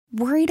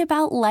Worried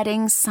about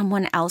letting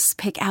someone else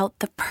pick out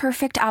the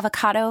perfect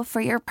avocado for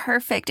your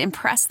perfect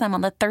impress them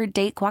on the third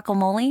date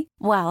guacamole?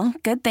 Well,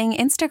 good thing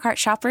Instacart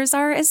shoppers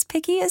are as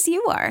picky as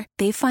you are.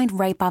 They find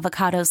ripe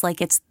avocados like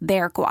it's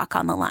their guac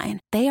on the line.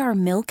 They are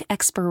milk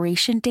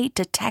expiration date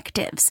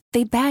detectives.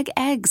 They bag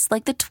eggs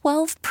like the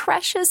 12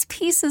 precious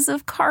pieces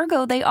of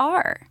cargo they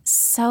are.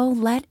 So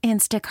let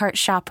Instacart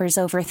shoppers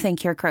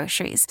overthink your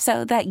groceries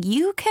so that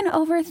you can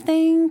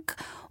overthink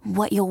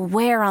what you'll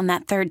wear on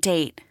that third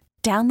date.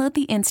 Download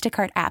the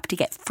Instacart app to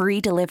get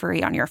free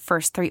delivery on your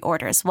first 3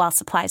 orders while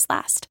supplies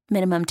last.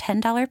 Minimum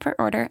 $10 per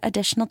order.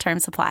 Additional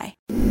terms apply.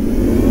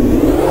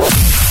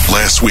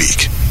 Last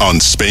week on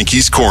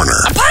Spanky's Corner.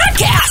 A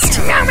podcast!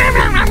 Meow, meow,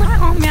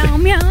 meow, meow, meow,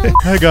 meow.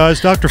 Hey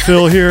guys, Dr.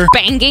 Phil here.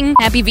 Banging.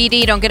 Happy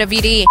VD, don't get a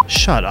VD.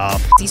 Shut up.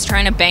 He's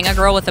trying to bang a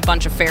girl with a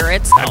bunch of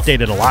ferrets. I've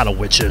dated a lot of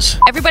witches.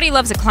 Everybody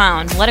loves a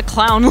clown. Let a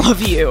clown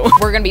love you.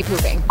 We're gonna be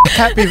pooping.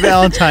 Happy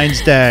Valentine's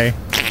Day.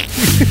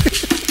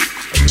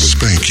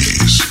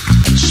 Spanky's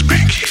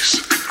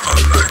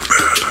Unlike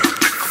Bad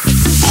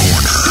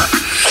Corner.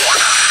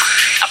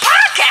 A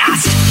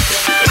podcast!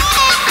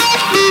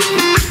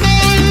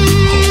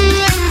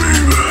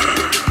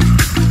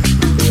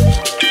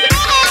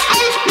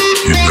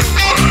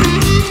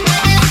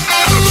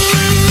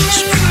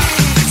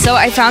 So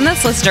I found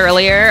this list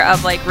earlier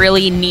of like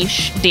really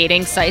niche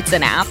dating sites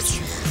and apps.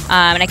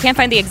 And I can't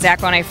find the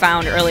exact one I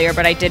found earlier,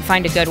 but I did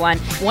find a good one.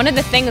 One of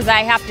the things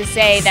I have to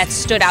say that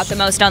stood out the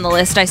most on the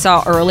list I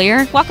saw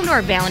earlier. Welcome to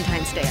our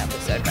Valentine's Day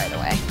episode, by the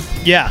way.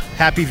 Yeah,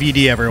 happy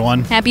VD,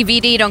 everyone. Happy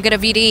VD, don't get a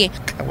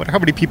VD. I wonder how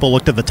many people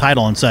looked at the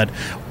title and said,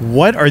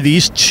 what are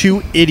these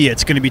two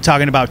idiots going to be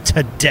talking about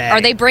today? Are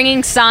they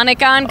bringing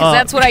Sonic on? Because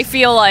that's what I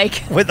feel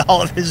like. With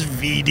all of his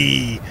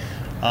VD.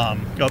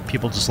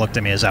 People just looked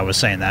at me as I was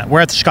saying that.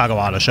 We're at the Chicago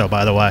Auto Show,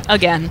 by the way.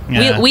 Again,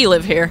 yeah. we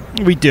live here.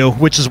 We do,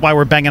 which is why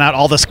we're banging out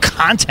all this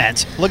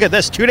content. Look at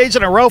this, 2 days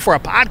in a row for a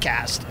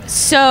podcast.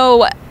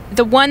 So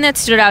the one that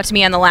stood out to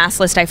me on the last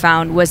list I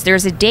found was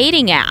there's a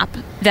dating app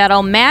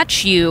that'll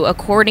match you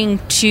according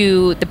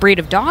to the breed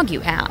of dog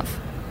you have.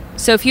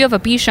 So if you have a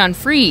Bichon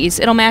Frise,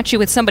 it'll match you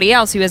with somebody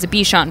else who has a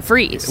Bichon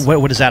Frise.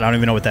 What is that? I don't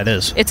even know what that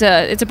is. It's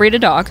a breed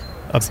of dog.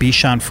 A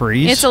Bichon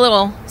Frise? It's a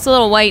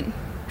little white.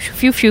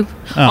 Phew, phew.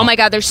 Oh my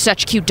God, there's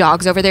such cute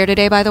dogs over there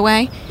today, by the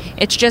way.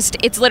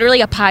 It's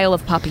literally a pile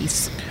of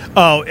puppies.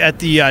 Oh, at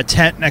the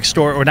tent next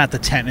door, or not the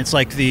tent, it's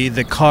like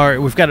the car.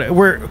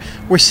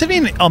 We're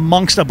sitting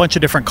amongst a bunch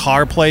of different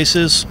car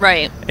places.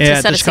 Right.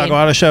 At the Chicago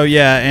Auto Show,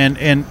 yeah.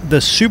 And the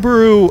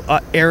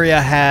Subaru area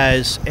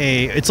has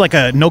it's like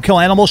a no-kill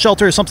animal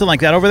shelter or something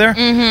like that over there.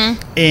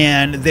 Mm-hmm.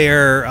 And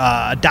they're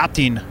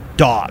adopting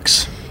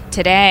dogs.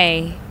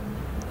 Today.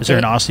 Is there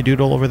an Aussie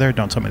Doodle over there?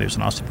 Don't tell me there's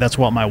an Aussie. That's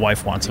what my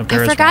wife wants. If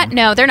there I forgot.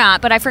 No, they're not.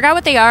 But I forgot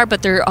what they are.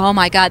 But they're, oh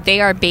my God, they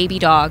are baby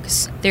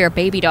dogs. They are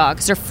baby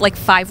dogs. They're like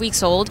 5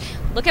 weeks old.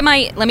 Look at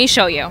let me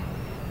show you.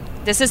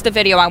 This is the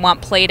video I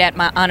want played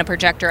on a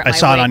projector at my I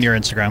saw wake. it on your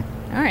Instagram.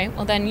 All right.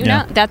 Well, then you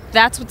know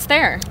that's what's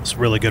there. It's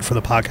really good for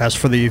the podcast,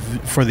 for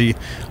the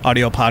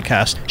audio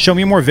podcast. Show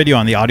me more video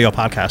on the audio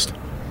podcast.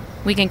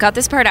 We can cut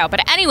this part out.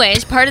 But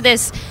anyways, part of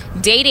this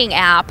dating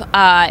app,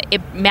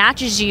 it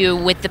matches you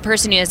with the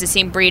person who has the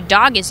same breed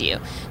dog as you.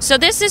 So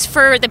this is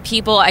for the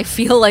people I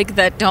feel like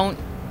that don't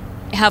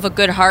have a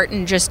good heart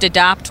and just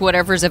adopt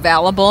whatever's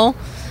available.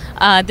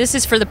 This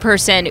is for the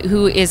person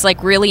who is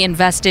like really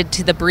invested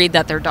to the breed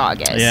that their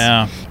dog is.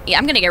 Yeah,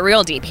 I'm going to get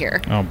real deep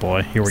here. Oh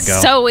boy, here we go.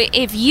 So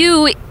if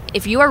you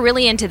are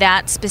really into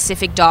that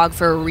specific dog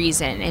for a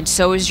reason, and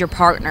so is your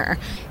partner,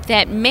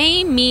 that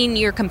may mean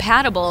you're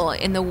compatible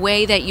in the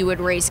way that you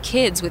would raise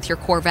kids with your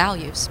core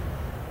values.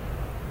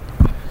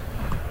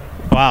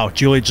 Wow,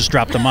 Julie just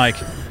dropped the mic.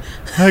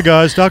 Hey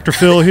guys, Dr.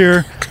 Phil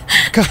here.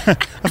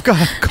 I've got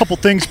a couple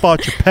things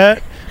about your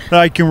pet that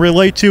I can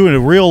relate to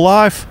in real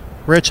life.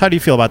 Rich, how do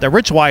you feel about that?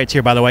 Rich Wyatt's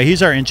here, by the way.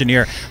 He's our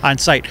engineer on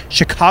site.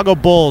 Chicago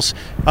Bulls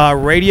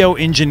radio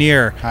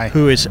engineer. Hi.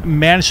 Who has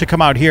managed to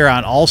come out here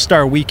on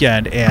All-Star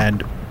Weekend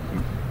and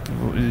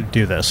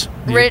do this.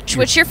 Rich,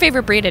 what's your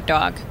favorite breed of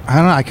dog? I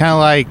don't know. I kind of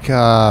like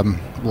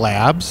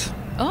labs.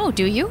 Oh,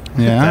 do you?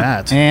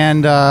 Yeah.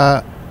 And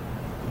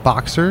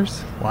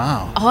boxers.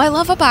 Wow. Oh, I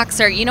love a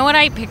boxer. You know what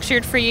I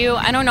pictured for you?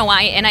 I don't know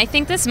why, and I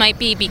think this might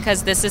be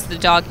because this is the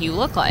dog you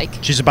look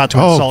like. She's about to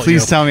insult you.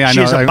 Please tell me I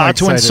know. She's about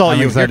to insult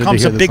you. Here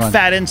comes a big one.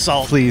 fat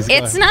insult. Please.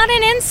 It's not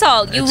an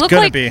insult. You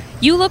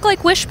look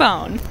like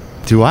Wishbone.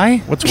 Do I?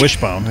 What's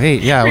Wishbone?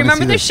 Wait, yeah.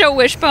 Remember the show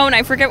Wishbone?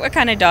 I forget what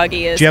kind of dog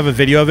he is. Do you have a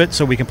video of it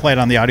so we can play it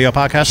on the audio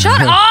podcast?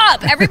 Shut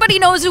up! Everybody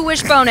knows who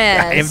Wishbone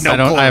is. I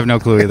have no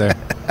clue either.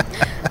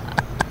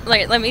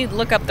 Let me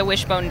look up the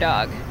Wishbone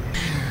dog.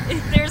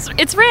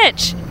 It's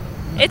Rich.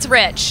 It's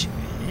Rich.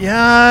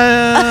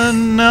 Yeah,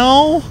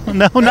 no,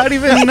 not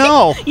even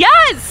no.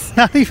 Yes.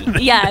 Not even.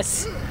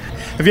 Yes.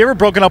 Have you ever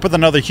broken up with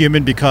another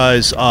human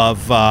because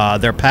of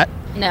their pet?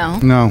 No.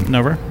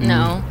 Never?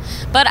 No.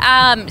 But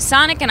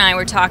Sonic and I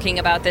were talking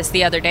about this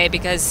the other day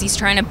because he's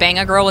trying to bang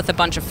a girl with a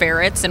bunch of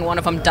ferrets and one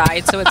of them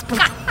died, so it's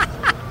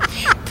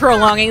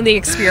prolonging the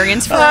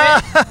experience for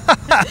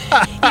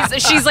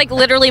it. She's like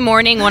literally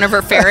mourning one of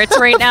her ferrets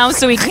right now,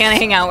 so he can't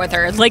hang out with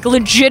her. It's like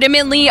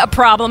legitimately a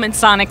problem in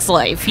Sonic's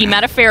life. He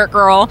met a ferret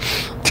girl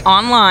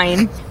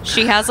online.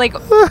 She has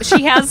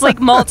like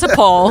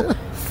multiple.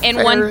 And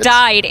one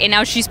died, and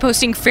now she's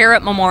posting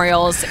ferret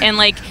memorials. And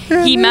like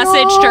he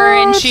messaged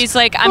her, and she's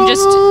like, "I'm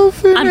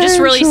just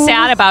really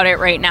sad about it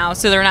right now."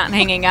 So they're not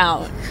hanging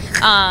out.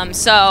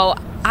 So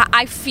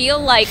I feel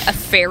like a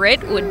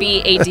ferret would be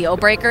a deal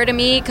breaker to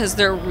me because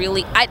they're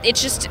really.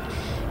 It's just,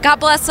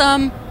 God bless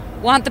them,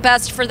 want the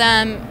best for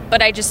them,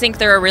 but I just think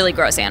they're a really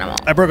gross animal.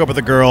 I broke up with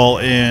a girl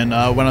when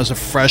I was a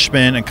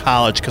freshman in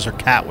college because her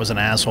cat was an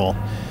asshole.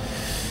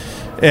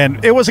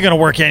 And it wasn't going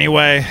to work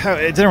anyway.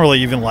 I didn't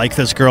really even like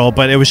this girl,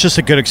 but it was just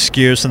a good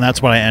excuse, and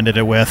that's what I ended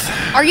it with.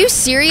 Are you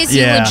serious?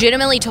 Yeah. You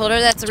legitimately told her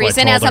that's the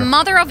reason? As a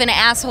mother of an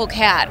asshole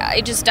cat,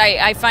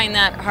 I find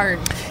that hard.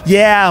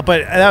 Yeah,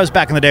 but that was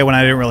back in the day when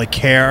I didn't really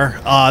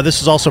care.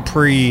 This is also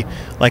pre,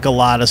 like, a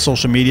lot of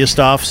social media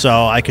stuff,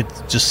 so I could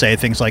just say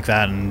things like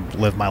that and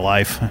live my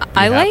life.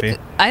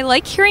 I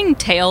like hearing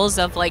tales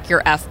of, like,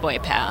 your F-boy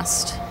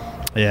past.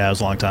 Yeah, it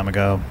was a long time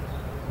ago.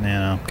 You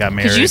know, got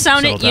married.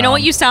 Because you know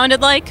what you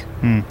sounded like?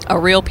 A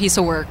real piece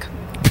of work.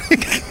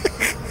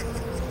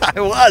 I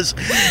was.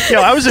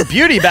 I was a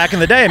beauty back in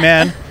the day,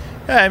 man.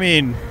 I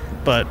mean,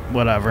 but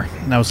whatever.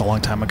 That was a long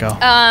time ago.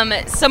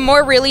 Some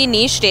more really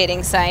niche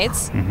dating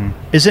sites. Mm-hmm.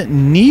 Is it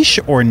niche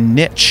or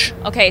niche?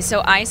 Okay,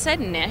 so I said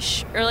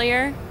niche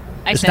earlier.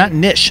 It's not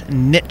niche.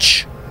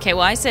 Niche. Okay,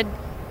 well, I said...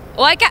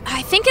 Well,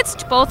 I think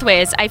it's both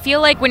ways. I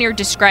feel like when you're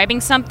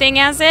describing something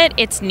as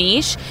it's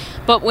niche.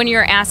 But when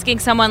you're asking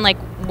someone, like,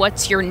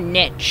 what's your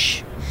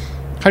niche?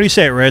 How do you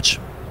say it, Rich?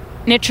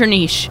 Niche or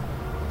niche?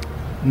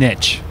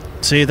 Niche.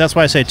 See, that's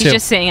why I say two. He's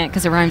just saying it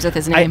because it rhymes with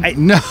his name.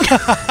 No.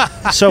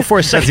 So for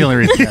a second, that's the only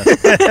reason.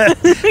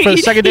 For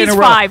the second day in a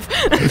row,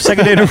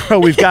 second day in a row,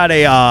 we've got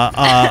a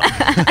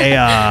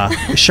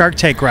Shark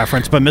Tank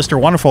reference, but Mr.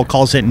 Wonderful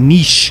calls it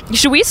niche.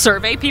 Should we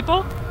survey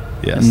people?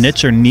 Yes.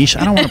 Niche or niche?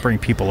 I don't want to bring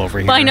people over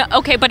here. Well, I know.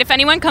 Okay, but if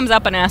anyone comes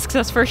up and asks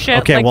us for shit,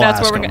 okay, like we'll that's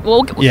ask where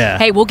we're going. Yeah.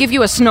 Hey, we'll give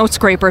you a snow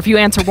scraper if you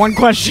answer one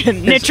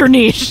question. Niche or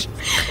niche?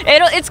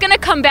 It's going to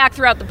come back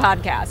throughout the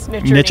podcast.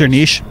 Niche or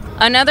niche?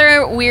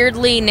 Another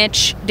weirdly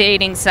niche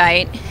dating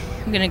site,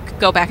 I'm going to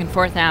go back and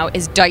forth now,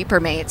 is diaper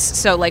mates.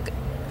 So, like,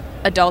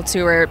 adults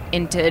who are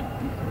into,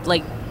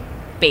 like,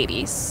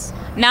 babies.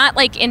 Not,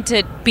 like,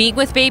 into being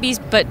with babies,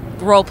 but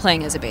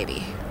role-playing as a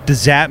baby.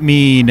 Does that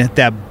mean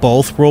that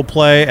both role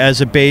play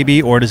as a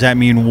baby, or does that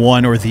mean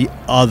one or the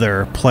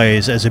other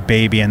plays as a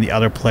baby and the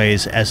other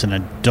plays as an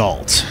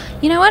adult?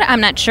 You know what?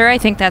 I'm not sure. I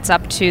think that's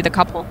up to the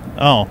couple.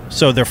 Oh,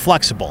 so they're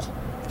flexible.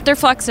 They're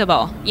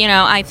flexible.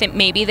 I think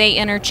maybe they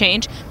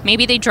interchange.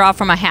 Maybe they draw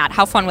from a hat.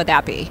 How fun would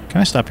that be?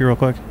 Can I stop you real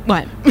quick?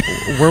 What?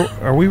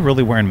 Are we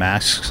really wearing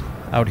masks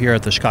out here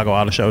at the Chicago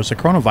Auto Show? Has the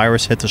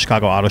coronavirus hit the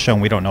Chicago Auto Show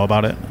and we don't know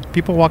about it?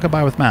 People walking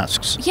by with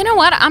masks. You know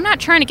what? I'm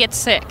not trying to get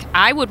sick.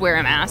 I would wear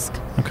a mask.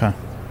 Okay. All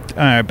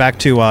right, back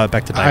to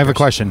diapers. I have a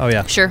question. Oh,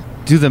 yeah. Sure.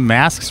 Do the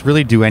masks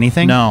really do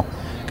anything? No,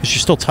 because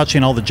you're still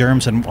touching all the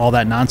germs and all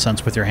that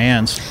nonsense with your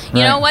hands.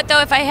 You know what, though?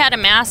 If I had a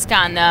mask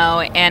on, though,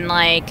 and,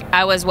 like,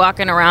 I was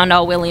walking around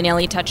all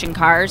willy-nilly touching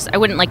cars, I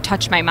wouldn't, like,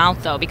 touch my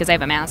mouth, though, because I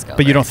have a mask over.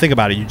 But you don't think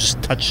about it. You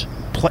just touch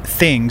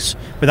things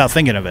without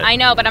thinking of it. I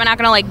know, but I'm not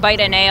going to, like, bite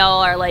a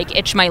nail or, like,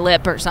 itch my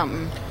lip or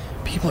something.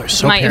 People are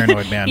so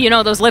paranoid, man. You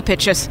know, those lip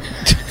itches.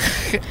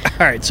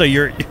 All right, so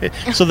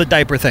the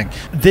diaper thing.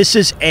 This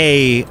is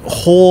a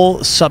whole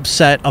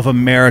subset of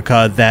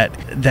America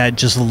that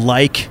just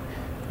like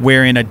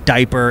wearing a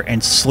diaper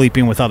and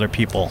sleeping with other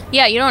people.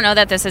 Yeah, you don't know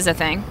that this is a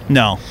thing.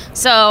 No.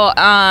 So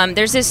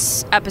there's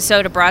this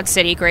episode of Broad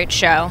City, great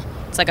show.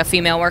 It's like a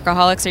female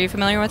workaholics. Are you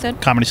familiar with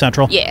it? Comedy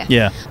Central? Yeah.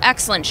 Yeah.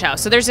 Excellent show.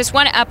 So there's this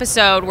one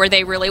episode where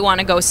they really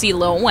want to go see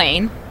Lil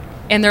Wayne.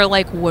 And they're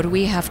like, what do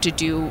we have to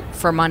do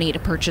for money to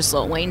purchase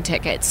Lil Wayne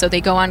tickets? So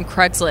they go on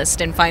Craigslist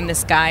and find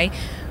this guy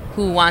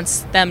who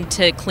wants them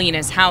to clean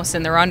his house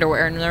in their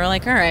underwear. And they're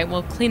like, all right,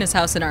 we'll clean his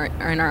house in our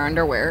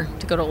underwear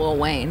to go to Lil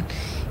Wayne.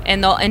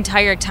 And the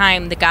entire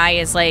time, the guy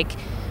is like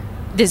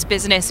this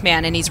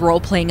businessman, and he's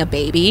role-playing a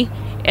baby.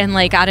 And,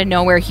 like, out of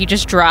nowhere, he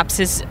just drops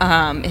his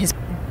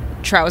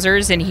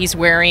trousers, and he's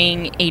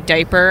wearing a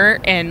diaper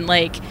and,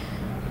 like,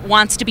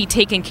 wants to be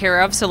taken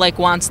care of, so, like,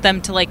 wants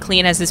them to, like,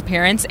 clean as his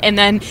parents. And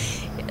then,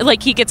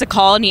 like, he gets a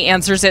call, and he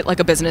answers it like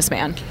a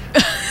businessman.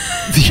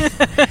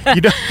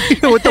 You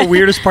know what the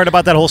weirdest part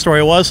about that whole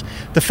story was?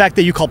 The fact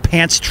that you call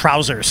pants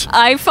trousers.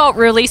 I felt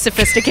really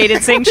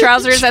sophisticated saying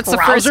trousers. That's the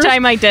first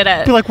time I did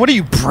it. Be like, what are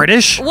you,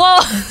 British?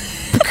 Well...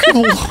 Good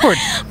Lord.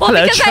 Well,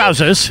 hello, because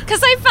trousers.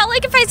 Because I felt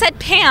like if I said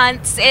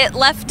pants, it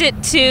left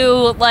it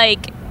to,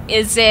 like,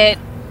 is it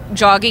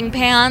jogging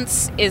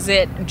pants? Is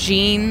it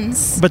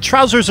jeans? But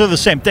trousers are the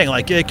same thing.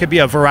 Like, it could be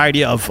a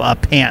variety of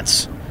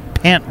pants.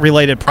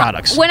 Pant-related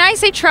products. When I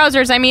say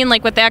trousers, I mean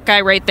like what that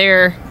guy right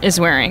there is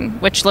wearing,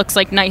 which looks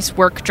like nice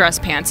work dress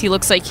pants. He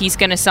looks like he's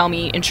going to sell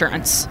me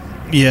insurance.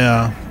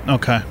 Yeah.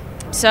 Okay.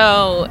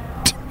 So...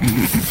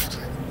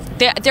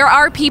 there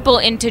are people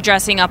into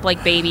dressing up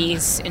like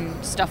babies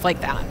and stuff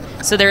like that.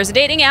 So there's a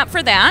dating app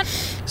for that.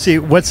 See,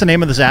 what's the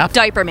name of this app?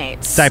 Diaper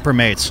Mates. Diaper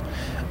Mates.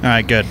 All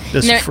right, good.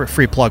 This is a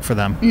free plug for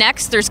them.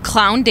 Next, there's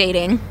clown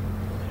dating.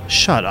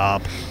 Shut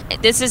up.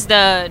 This is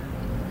the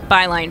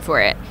byline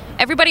for it.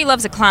 Everybody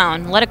loves a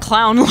clown. Let a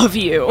clown love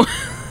you.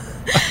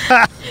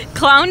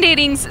 Clown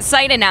dating's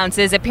site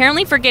announces,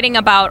 apparently forgetting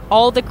about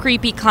all the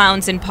creepy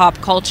clowns in pop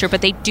culture,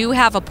 but they do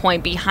have a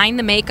point. Behind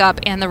the makeup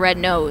and the red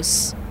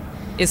nose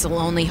is a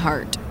lonely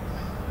heart.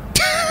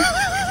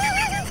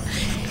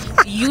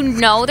 You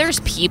know there's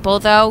people,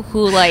 though,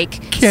 who,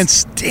 like... Can't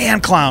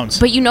stand clowns.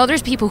 But you know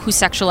there's people who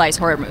sexualize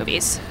horror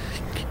movies.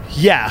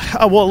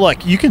 Yeah. Well,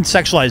 look, you can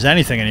sexualize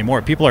anything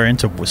anymore. People are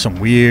into some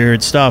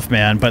weird stuff,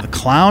 man. But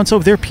clowns,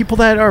 there are people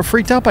that are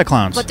freaked out by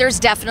clowns. But there's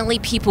definitely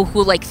people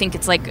who, like, think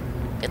it's, like...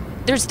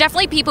 There's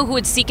definitely people who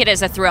would seek it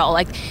as a thrill.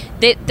 Like,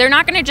 they're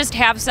not going to just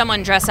have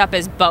someone dress up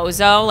as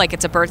Bozo, like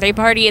it's a birthday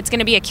party. It's going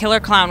to be a killer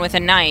clown with a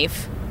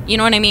knife. You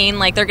know what I mean?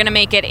 Like, they're going to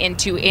make it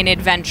into an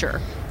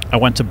adventure. I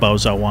went to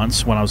Bozo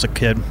once when I was a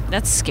kid.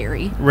 That's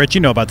scary. Rich,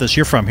 you know about this.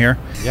 You're from here.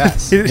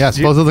 Yes. Yes,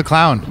 Bozo the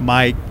Clown.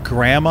 My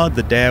grandma,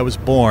 the day I was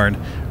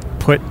born,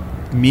 put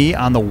me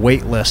on the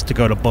wait list to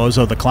go to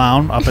Bozo the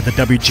Clown up at the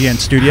WGN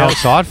studio. How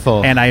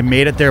thoughtful. And I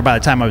made it there by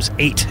the time I was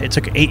 8. It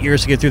took 8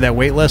 years to get through that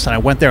wait list, and I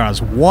went there and I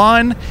was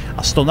one.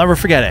 I'll still never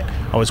forget it.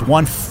 I was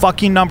one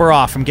fucking number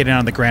off from getting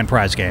on the grand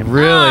prize game.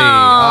 Really?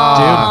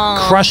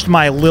 Dude, crushed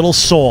my little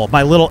soul,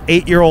 my little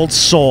 8-year-old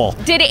soul.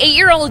 Did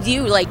 8-year-old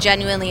you, like,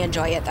 genuinely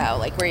enjoy it, though?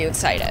 Like, were you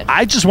excited?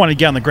 I just wanted to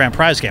get on the grand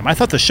prize game. I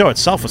thought the show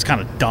itself was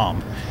kind of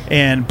dumb.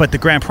 But the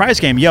grand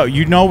prize game,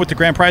 you know what the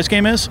grand prize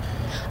game is?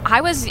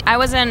 I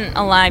wasn't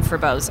alive for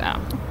Bozo.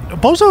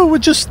 Bozo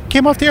just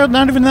came off the air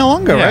not even that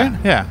long ago, right?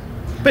 Yeah.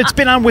 But it's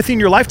been on within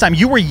your lifetime.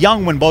 You were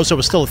young when Bozo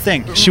was still a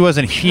thing. She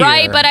wasn't here.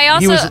 Right, but I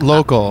also... He was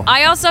local.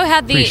 I also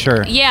had the... Pretty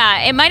sure.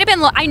 Yeah, it might have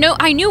been...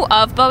 I knew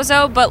of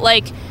Bozo, but,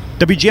 like...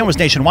 WGN was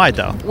nationwide,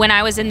 though. When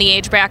I was in the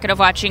age bracket of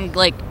watching,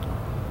 like,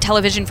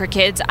 television for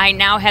kids, I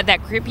now had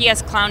that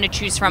creepy-ass clown to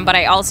choose from, but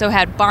I also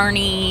had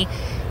Barney...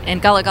 and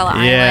Gullah Gullah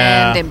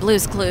Island and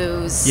Blue's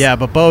Clues. Yeah,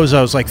 but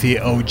Bozo's like the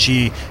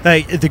OG.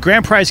 Like, the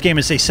grand prize game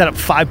is they set up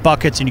 5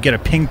 buckets and you get a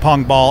ping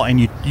pong ball and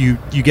you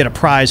get a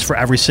prize for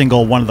every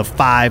single one of the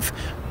 5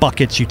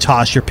 buckets you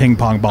toss your ping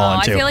pong ball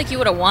into. I feel like you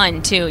would have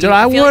won too. Dude,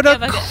 I would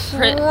have.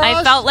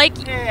 I felt like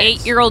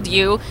 8-year-old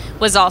you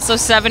was also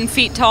 7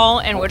 feet tall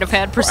and would have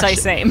had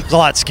precise aim. I was a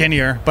lot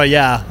skinnier, but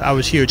yeah, I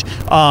was huge.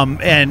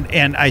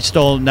 And I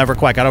still never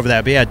quite got over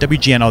that. But yeah,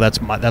 WGN.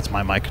 That's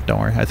my mic. Don't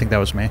worry, I think that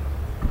was me.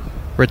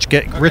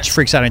 Rich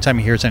freaks out anytime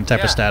he hears any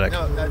type of static.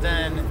 No,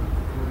 then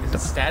is it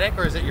static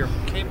or is it your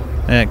cable?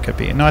 It could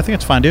be. No, I think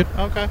it's fine, dude.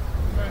 Okay.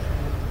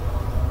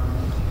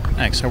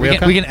 Thanks. Are We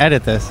can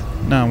edit this.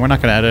 No, we're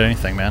not going to edit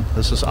anything, man.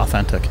 This is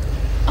authentic.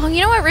 Oh,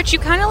 you know what, Rich? You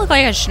kind of look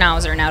like a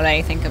schnauzer now that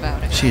I think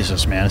about it.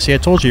 Jesus, man. See, I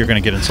told you you're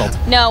going to get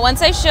insulted. No,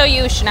 once I show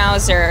you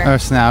schnauzer.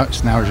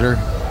 Schnauzer.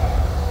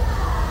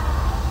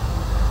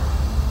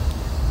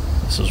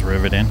 This is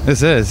riveting.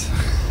 This is.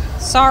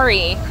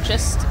 Sorry,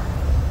 just...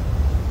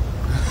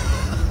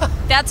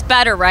 That's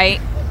better, right?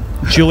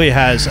 Julie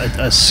has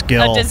a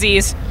skill. A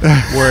disease.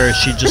 Where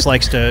she just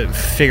likes to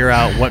figure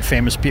out what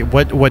famous people,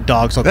 what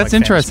dogs look like. That's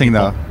interesting,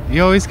 though.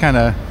 You always kind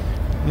of...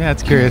 Yeah,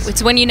 it's curious.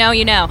 It's when you know,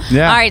 you know.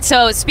 Yeah. All right,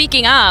 so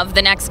speaking of,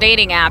 the next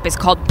dating app is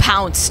called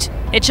Pounced.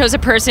 It shows a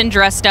person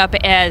dressed up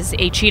as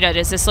a cheetah.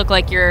 Does this look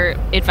like your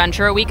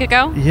adventure a week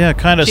ago? Yeah,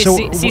 kind of. Did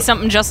you see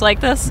something just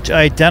like this?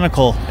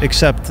 Identical,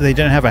 except they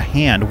didn't have a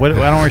hand. I don't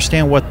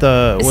understand what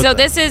the...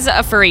 This is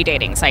a furry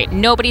dating site.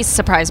 Nobody's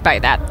surprised by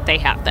that they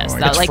have this.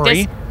 It's like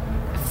free?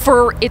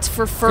 It's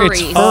for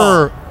furries.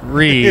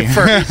 It's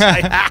furry.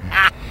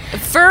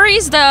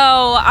 Furries, though,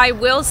 I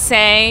will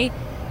say,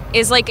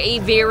 is like a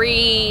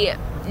very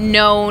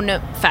known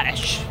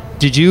fetish.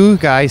 Did you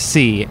guys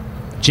see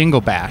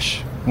Jingle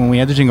Bash? When we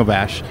had the Jingle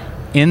Bash,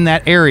 in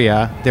that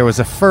area, there was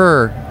a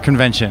fur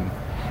convention.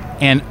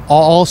 And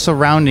all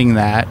surrounding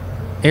that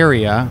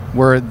area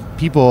were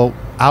people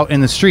out in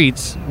the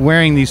streets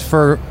wearing these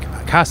fur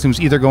costumes,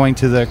 either going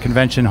to the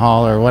convention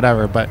hall or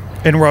whatever. But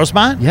in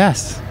Rosemont?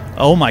 Yes.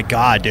 Oh my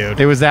God, dude.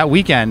 It was that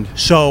weekend.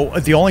 So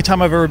the only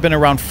time I've ever been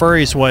around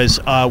furries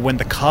was when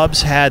the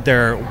Cubs had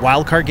their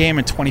wild card game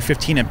in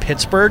 2015 in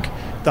Pittsburgh.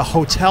 The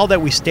hotel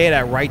that we stayed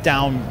at right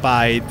down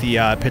by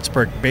the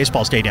Pittsburgh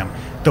baseball stadium,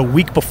 the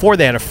week before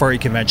they had a furry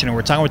convention, and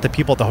we're talking with the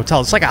people at the hotel.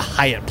 It's like a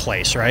Hyatt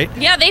place, right?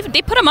 Yeah, they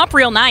put them up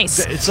real nice.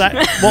 It's not,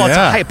 well, it's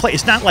a Hyatt place.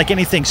 It's not like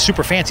anything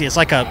super fancy. It's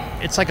like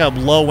a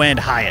low end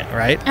Hyatt,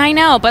 right? I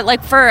know, but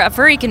like for a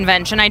furry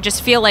convention, I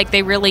just feel like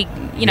they really,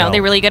 they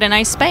really get a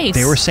nice space.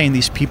 They were saying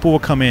these people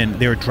would come in.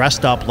 They were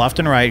dressed up left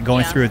and right,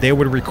 going through. They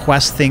would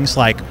request things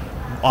like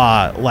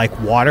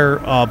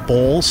water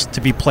bowls to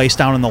be placed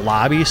down in the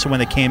lobby. So when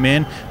they came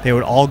in, they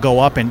would all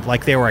go up and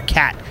like they were a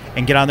cat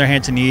and get on their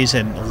hands and knees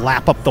and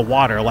lap up the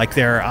water like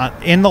they're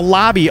in the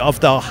lobby of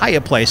the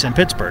Hyatt place in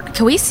Pittsburgh.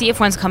 Can we see if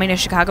one's coming to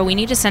Chicago? We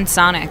need to send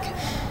Sonic.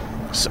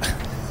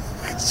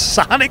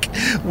 Sonic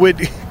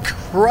would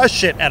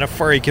crush it at a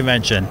furry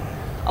convention.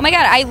 Oh my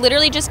God, I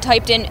literally just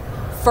typed in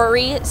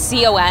Furry,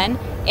 C-O-N,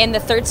 and the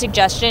third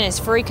suggestion is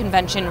Furry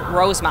Convention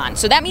Rosemont.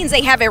 So that means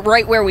they have it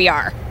right where we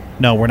are.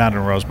 No, we're not in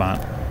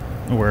Rosemont.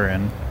 We're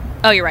in...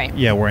 Oh, you're right.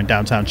 Yeah, we're in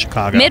downtown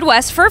Chicago.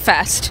 Midwest Fur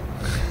Fest.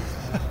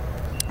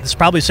 It's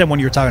probably the same one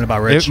you were talking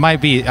about, Rich. It might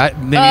be.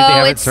 Maybe they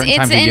have it certain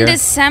times of year. It's in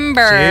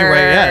December. See, right,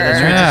 yeah,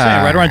 that's what you're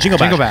saying. Right around Jingle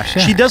Bash. Jingle Bash,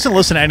 yeah. She doesn't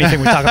listen to anything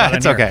we talk about in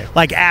It's here. okay.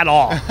 Like, at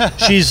all.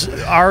 She's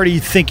already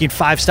thinking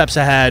 5 steps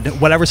ahead.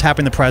 Whatever's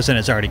happening to the president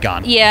is already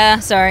gone. Yeah,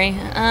 sorry.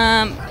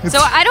 So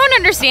I don't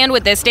understand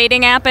what this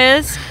dating app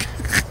is.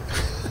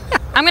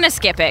 I'm going to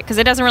skip it because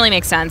it doesn't really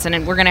make sense,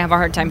 and we're going to have a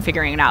hard time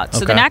figuring it out.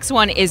 So the next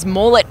one is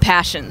mullet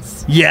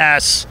passions.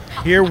 Yes.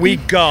 Here we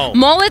go.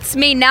 Mullets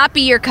may not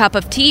be your cup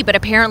of tea, but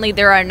apparently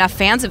there are enough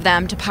fans of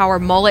them to power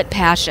mullet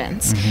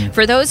passions.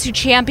 For those who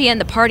champion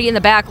the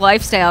party-in-the-back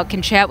lifestyle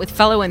can chat with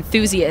fellow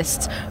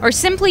enthusiasts or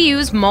simply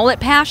use mullet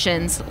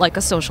passions like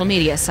a social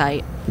media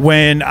site.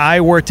 When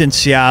I worked in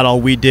Seattle,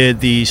 we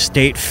did the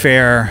State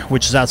Fair,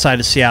 which is outside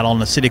of Seattle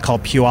in a city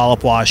called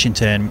Puyallup,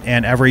 Washington.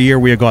 And every year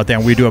we would go out there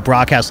and we do a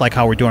broadcast like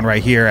how we're doing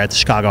right here at the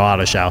Chicago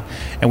Auto Show.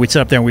 And we'd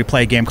sit up there and we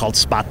play a game called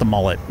Spot the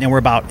Mullet. And we're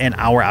about an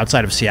hour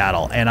outside of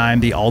Seattle. And I'm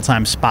the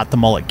all-time Spot the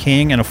Mullet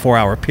king in a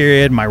 4-hour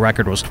period. My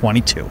record was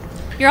 22.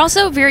 You're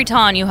also very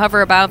tall and you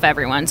hover above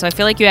everyone, so I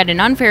feel like you had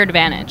an unfair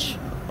advantage.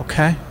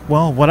 Okay,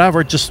 well,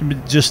 whatever. Just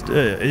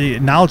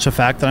acknowledge the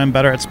fact that I'm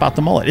better at Spot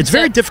the Mullet. It's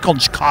very difficult in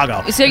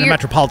Chicago, in a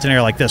metropolitan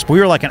area like this. But we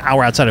were like an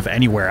hour outside of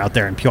anywhere out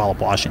there in Puyallup,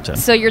 Washington.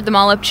 So you're the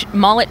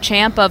mullet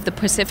champ of the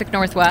Pacific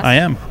Northwest? I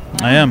am.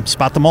 I am.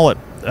 Spot the Mullet.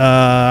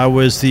 I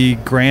was the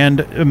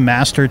Grand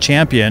Master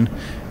Champion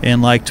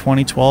in like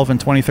 2012 and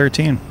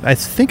 2013. I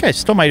think I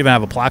still might even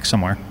have a plaque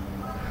somewhere.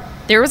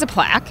 There was a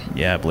plaque?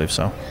 Yeah, I believe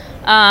so.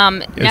 It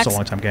was a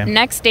long-time game.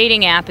 Next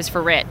dating app is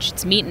for Rich.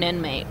 It's Meet an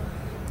Inmate.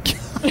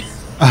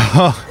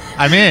 Oh,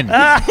 I'm in.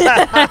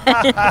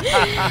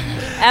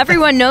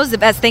 Everyone knows the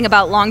best thing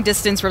about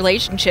long-distance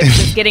relationships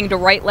is getting to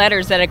write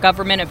letters that a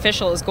government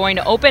official is going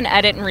to open,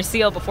 edit, and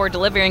reseal before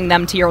delivering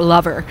them to your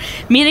lover.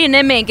 Meeting an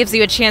Inmate gives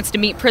you a chance to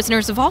meet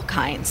prisoners of all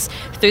kinds.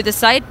 Though the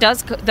site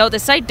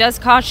does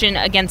caution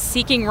against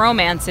seeking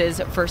romances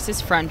versus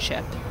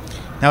friendship.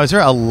 Now, is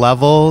there a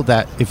level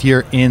that if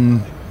you're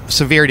in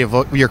severity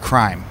of your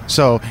crime?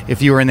 So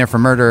if you were in there for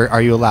murder,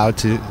 are you allowed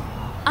to...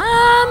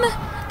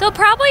 They'll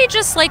probably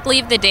just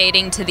leave the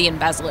dating to the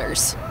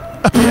embezzlers.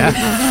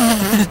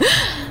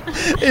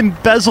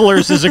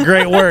 Embezzlers is a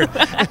great word.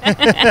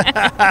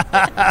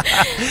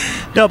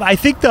 No, but I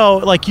think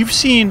though, you've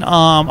seen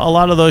a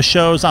lot of those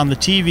shows on the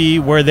TV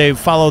where they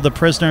follow the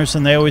prisoners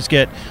and they always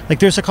get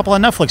there's a couple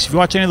on Netflix. If you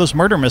watch any of those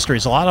murder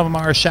mysteries, a lot of them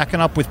are shacking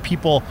up with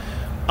people.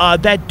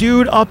 That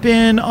dude up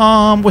in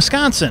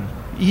Wisconsin,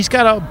 he's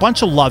got a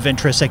bunch of love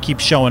interests that keep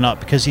showing up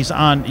because he's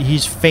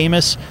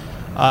famous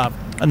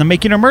and the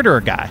Making a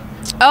Murderer guy.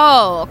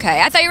 Oh,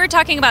 okay. I thought you were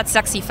talking about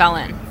Sexy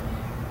Felon.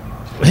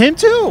 Him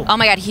too. Oh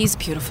my God, he's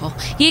beautiful.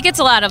 He gets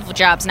a lot of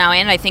jobs now,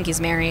 and I think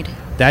he's married.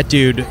 That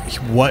dude,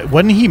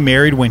 wasn't he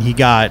married when he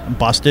got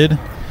busted?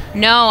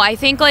 No, I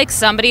think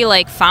somebody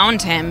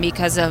found him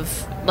because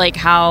of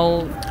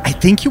how... I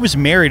think he was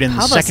married, and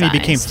the second he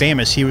became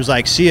famous, he was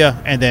see ya,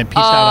 and then peaced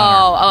out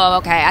on her. Oh,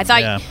 okay. I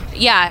thought...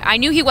 Yeah, I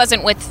knew he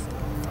wasn't with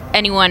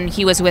anyone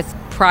he was with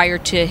prior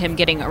to him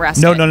getting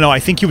arrested. No. I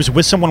think he was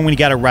with someone when he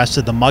got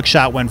arrested. The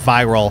mugshot went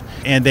viral,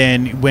 and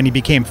then when he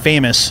became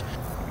famous,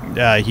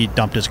 he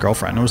dumped his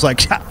girlfriend. It was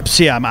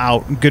see ya, I'm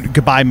out.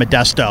 Goodbye,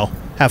 Modesto.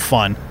 Have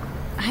fun.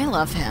 I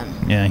love him.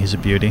 Yeah, he's a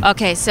beauty.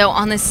 Okay, so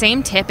on the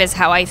same tip as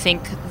how I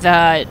think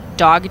the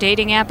dog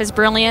dating app is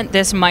brilliant,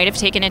 this might have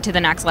taken it to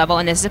the next level,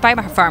 and this is by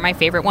far my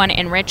favorite one.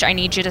 And Rich, I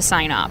need you to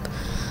sign up.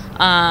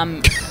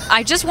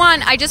 I just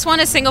want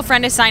a single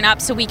friend to sign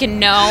up so we can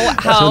know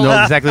how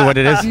know exactly what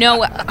it is.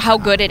 Know how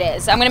good it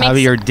is. I'm gonna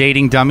make your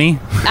dating dummy.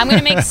 I'm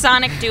gonna make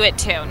Sonic do it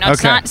too. No,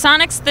 okay.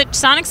 Sonic's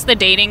the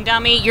dating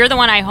dummy. You're the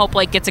one I hope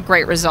gets a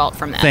great result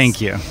from this. Thank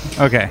you.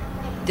 Okay.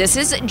 This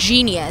is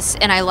genius,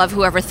 and I love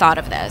whoever thought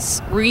of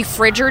this.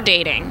 Refrigerator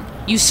dating.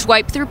 You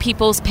swipe through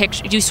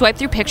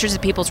pictures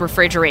of people's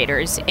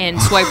refrigerators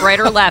and swipe right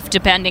or left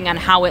depending on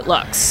how it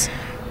looks.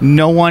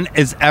 No one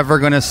is ever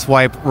going to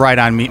swipe right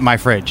on my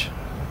fridge.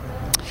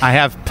 I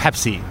have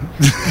Pepsi.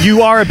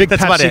 You are a big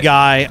Pepsi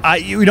guy.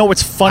 You know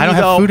what's funny, I don't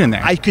have food in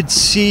there. I could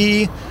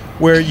see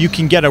where you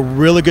can get a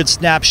really good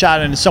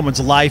snapshot into someone's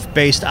life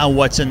based on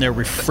what's in their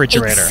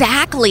refrigerator.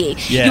 Exactly.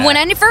 Yeah.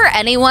 Whenever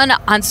anyone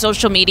on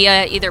social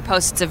media either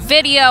posts a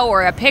video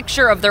or a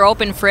picture of their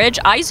open fridge,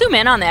 I zoom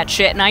in on that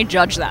shit and I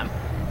judge them.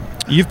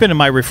 You've been in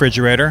my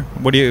refrigerator.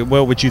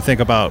 What would you think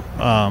about?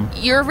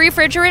 Your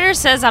refrigerator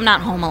says I'm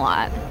not home a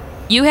lot.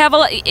 You have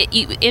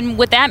and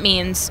what that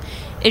means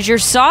is your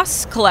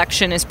sauce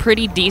collection is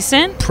pretty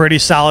decent. Pretty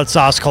solid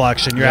sauce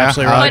collection. You're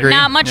absolutely right. But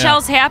not much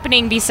else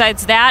happening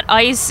besides that,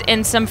 ice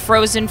and some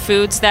frozen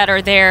foods that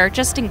are there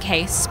just in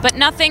case. But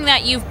nothing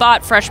that you've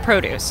bought fresh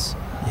produce.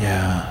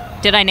 Yeah.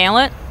 Did I nail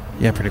it?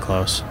 Yeah, pretty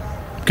close.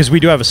 Because we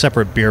do have a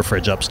separate beer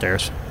fridge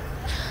upstairs.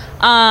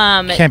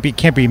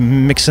 Can't be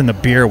mixing the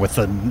beer with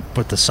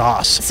the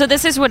sauce. So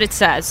this is what it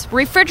says.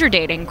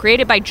 Refrigerating,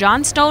 created by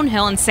John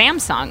Stonehill and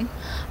Samsung.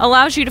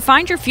 allows you to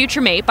find your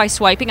future mate by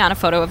swiping on a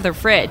photo of their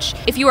fridge.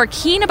 If you are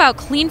keen about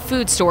clean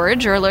food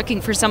storage or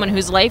looking for someone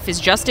whose life is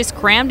just as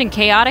crammed and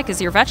chaotic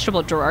as your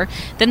vegetable drawer,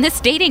 then this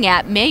dating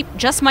app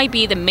might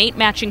be the mate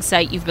matching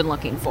site you've been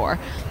looking for.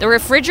 The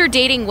Refrigerator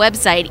dating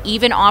website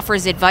even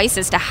offers advice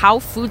as to how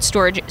food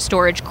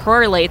storage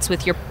correlates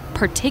with your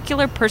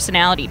particular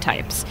personality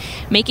types,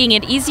 making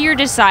it easier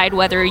to decide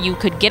whether you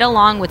could get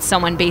along with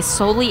someone based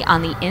solely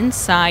on the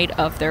inside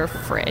of their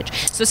fridge.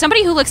 So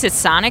somebody who looks at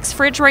Sonic's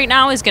fridge right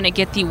now is going to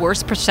get the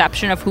worst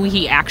perception of who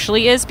he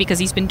actually is because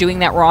he's been doing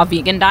that raw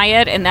vegan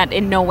diet, and that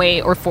in no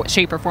way or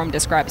shape or form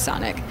describes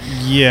Sonic.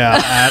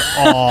 Yeah,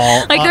 at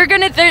all. Like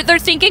they're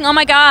thinking, oh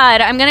my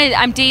god,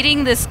 I'm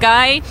dating this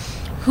guy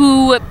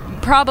who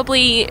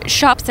probably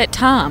shops at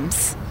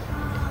Tom's.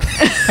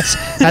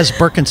 Has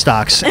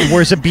Birkenstocks and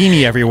wears a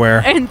beanie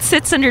everywhere. And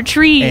sits under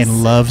trees.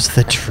 And loves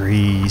the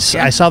trees.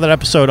 Yeah. I saw that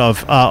episode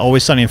of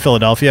Always Sunny in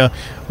Philadelphia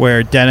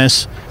where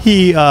Dennis,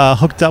 he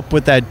hooked up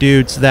with that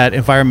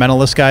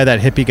environmentalist guy,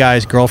 that hippie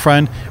guy's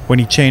girlfriend, when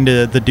he chained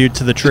the dude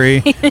to the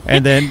tree.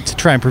 And then to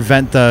try and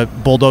prevent the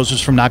bulldozers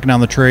from knocking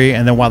down the tree.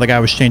 And then while the guy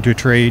was chained to a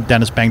tree,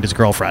 Dennis banged his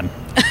girlfriend.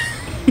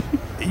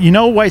 You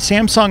know why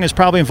Samsung is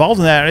probably involved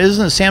in that?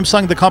 Isn't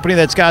Samsung the company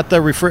that's got the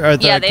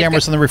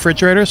cameras in the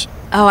refrigerators?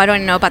 Oh, I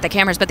don't know about the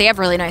cameras, but they have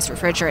really nice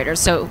refrigerators,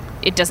 so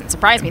it doesn't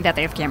surprise me that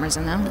they have cameras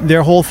in them.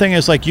 Their whole thing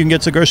is like you can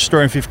get to the grocery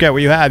store, and if you forget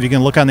what you have, you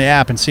can look on the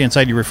app and see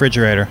inside your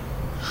refrigerator.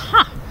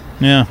 Huh.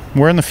 Yeah,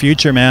 we're in the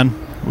future, man.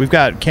 We've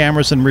got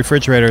cameras and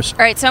refrigerators. All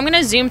right, so I'm going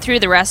to zoom through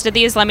the rest of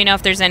these. Let me know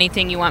if there's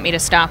anything you want me to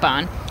stop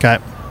on. Okay.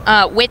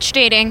 Witch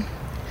dating.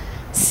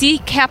 Sea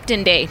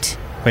captain date.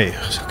 Wait,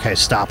 okay,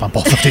 stop on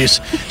both of these.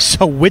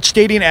 So witch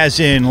dating as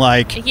in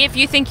like... If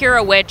you think you're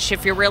a witch,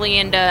 if you're really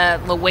into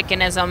the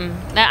Wiccanism,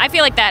 I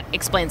feel like that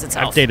explains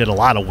itself. I've dated a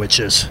lot of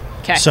witches.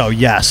 Okay. So,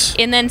 yes.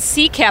 And then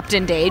sea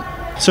captain date.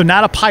 So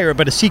not a pirate,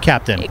 but a sea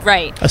captain.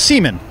 Right. A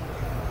seaman.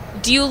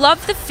 Do you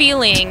love the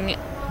feeling...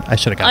 I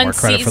should have got more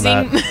credit for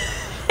that.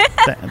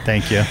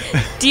 Thank you.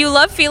 Do you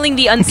love feeling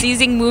the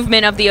unceasing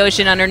movement of the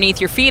ocean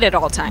underneath your feet at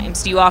all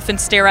times? Do you often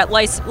stare at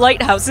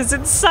lighthouses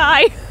and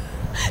sigh?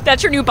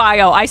 That's your new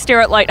bio. I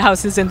stare at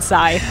lighthouses and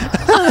sigh.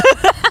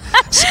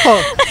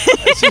 So,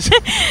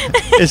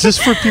 is this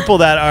for people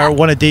that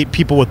want to date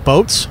people with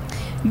boats?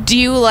 Do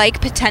you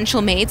like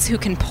potential mates who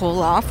can pull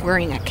off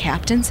wearing a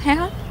captain's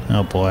hat?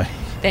 Oh, boy.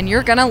 Then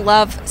you're going to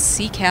love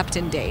Sea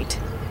Captain Date.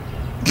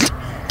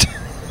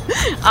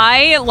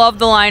 I love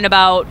the line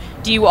about,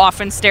 do you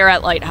often stare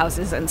at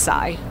lighthouses and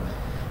sigh?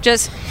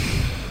 Just...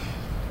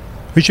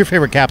 Who's your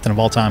favorite captain of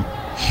all time?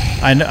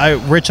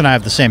 Rich and I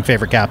have the same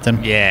favorite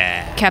captain.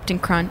 Yeah. Captain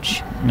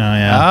Crunch. No,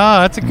 yeah.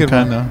 Oh, that's a good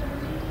one, though.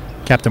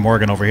 Captain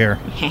Morgan over here.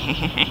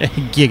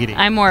 Giggity.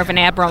 I'm more of an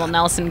Admiral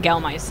Nelson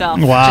gal myself.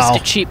 Wow.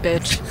 Just a cheap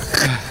bitch.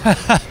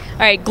 All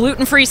right,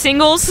 gluten-free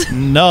singles.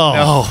 No.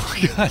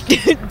 Oh,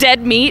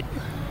 Dead meat.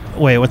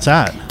 Wait, what's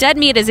that? Dead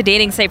Meat is a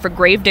dating site for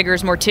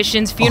gravediggers,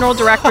 morticians, funeral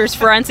directors,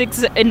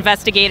 forensics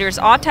investigators,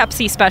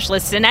 autopsy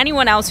specialists, and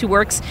anyone else who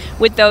works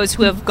with those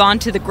who have gone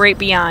to the great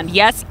beyond.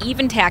 Yes,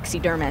 even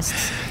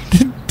taxidermists.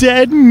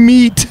 Dead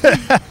meat.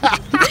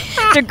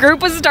 The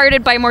group was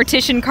started by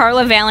mortician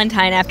Carla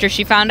Valentine after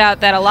she found out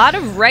that a lot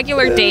of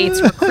regular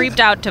dates were creeped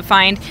out to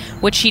find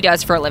what she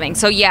does for a living.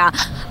 So yeah,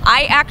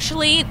 I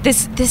actually,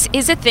 this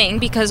is a thing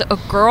because a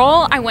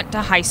girl I went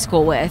to high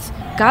school with,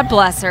 God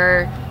bless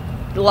her,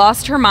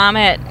 lost her mom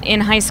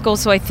in high school,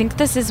 so I think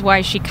this is why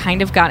she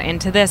kind of got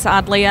into this,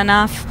 oddly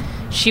enough.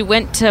 She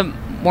went to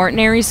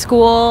mortuary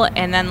school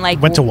and then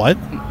Went to what?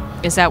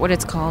 Is that what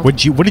it's called? What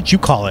did you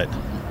call it?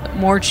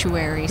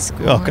 Mortuary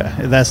school. Okay,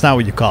 that's not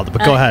what you called it,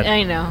 but go ahead.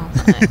 I know.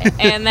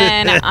 And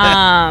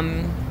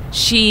then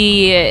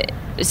she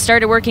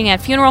started working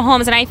at funeral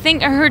homes, and I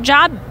think her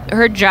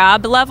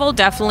job level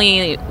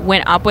definitely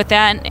went up with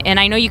that. And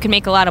I know you can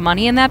make a lot of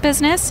money in that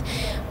business,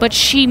 but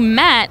she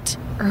met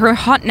her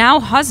now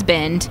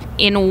husband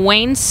in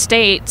Wayne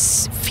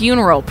State's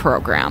funeral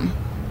program,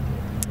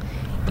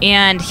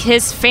 and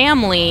his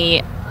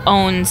family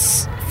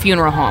owns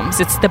funeral homes.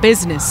 It's the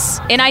business.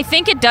 And I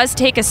think it does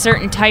take a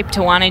certain type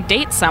to want to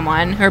date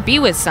someone or be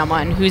with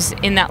someone who's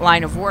in that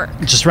line of work.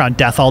 Just around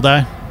death all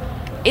day?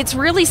 It's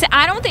really,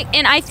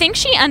 I think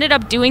she ended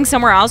up doing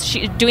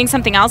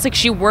something else. Like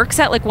she works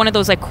at like one of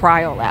those like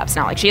cryo labs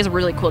now. Like she has a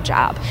really cool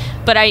job.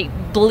 But I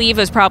believe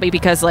it was probably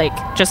because like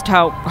just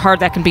how hard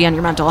that can be on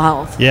your mental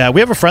health. Yeah,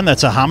 we have a friend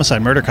that's a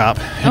homicide murder cop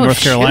in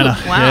North Carolina.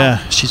 Wow.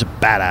 Yeah, she's a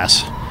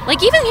badass.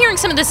 Like, even hearing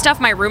some of the stuff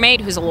my roommate,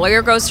 who's a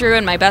lawyer, goes through,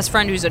 and my best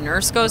friend, who's a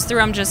nurse, goes through,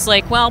 I'm just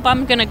like, well,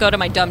 I'm going to go to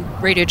my dumb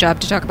radio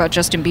job to talk about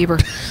Justin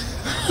Bieber.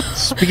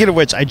 Speaking of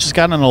which, I just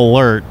got an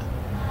alert.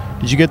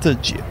 Did you get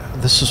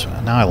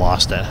now I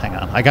lost it. Hang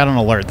on. I got an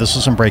alert. This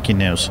is some breaking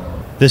news.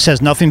 This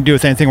has nothing to do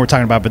with anything we're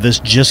talking about, but this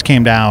just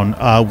came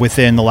down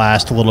within the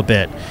last little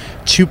bit.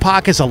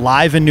 Tupac is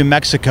alive in New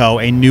Mexico,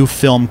 a new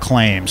film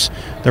claims.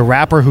 The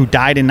rapper who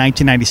died in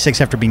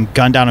 1996 after being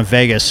gunned down in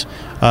Vegas,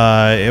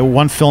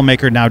 one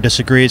filmmaker now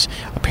disagrees.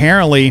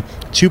 Apparently,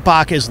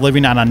 Tupac is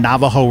living on a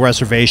Navajo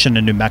reservation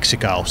in New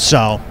Mexico.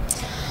 So,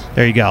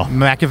 There you go.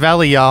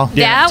 Machiavelli, y'all.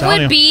 Yeah, I'm that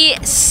telling would you.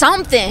 be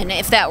something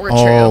if that were true.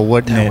 Oh,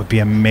 wouldn't That it? would be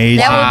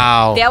amazing.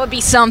 Wow. That would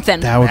be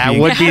something. That would That be.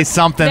 would be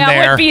something that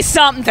there. would be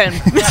something.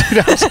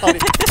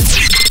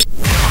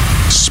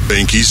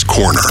 Spanky's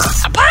Corner.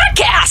 A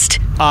podcast.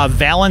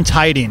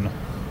 Valentine.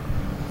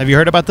 Have you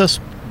heard about this?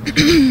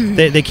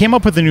 They came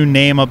up with a new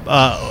name.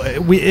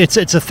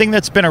 It's a thing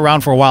that's been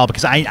around for a while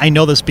because I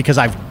know this because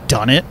I've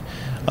done it.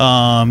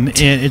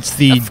 It's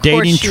the Of course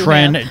dating you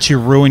trend have. to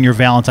ruin your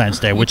Valentine's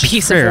Day, which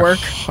piece is of very, work.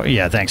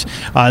 Yeah, thanks.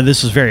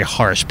 This is very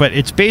harsh, but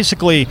it's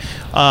basically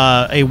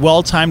a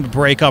well-timed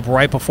breakup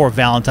right before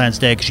Valentine's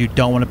Day because you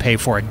don't want to pay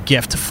for a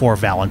gift for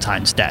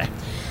Valentine's Day.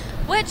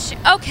 Which,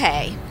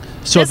 okay.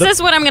 So This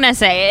is what I'm going to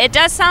say. It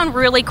does sound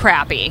really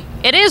crappy.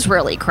 It is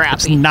really crappy.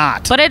 It's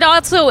not. But it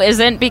also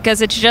isn't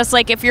because it's just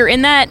like if you're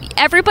in that,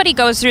 everybody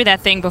goes through that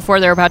thing before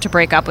they're about to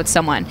break up with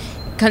someone.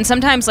 It can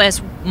sometimes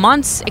last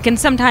months. It can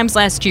sometimes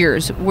last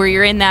years where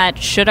you're in that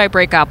should I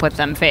break up with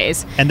them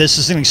phase. And this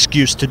is an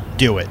excuse to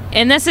do it.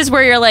 And this is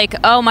where you're like,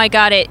 oh my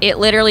God, it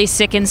literally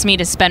sickens me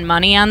to spend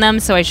money on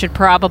them. So I should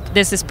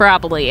this is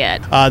probably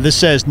it. This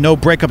says no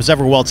breakup is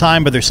ever well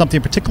timed, but there's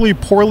something particularly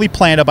poorly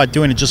planned about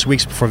doing it just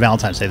weeks before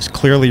Valentine's Day. It's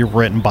clearly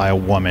written by a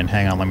woman.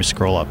 Hang on, let me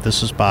scroll up.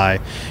 This is by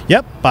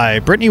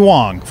Brittany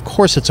Wong. Of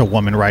course, it's a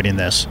woman writing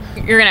this.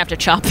 You're going to have to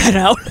chop that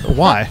out.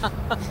 Why?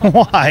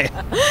 Why?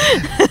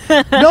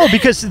 No,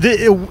 because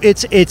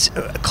it's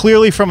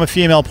clearly from a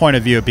female point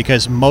of view.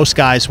 Because most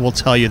guys will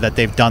tell you that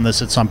they've done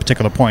this at some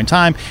particular point in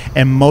time,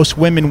 and most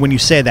women, when you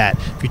say that,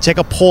 if you take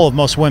a poll of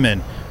most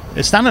women.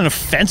 It's not an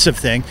offensive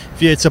thing.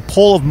 If it's a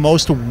poll of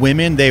most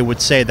women, they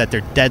would say that they're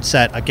dead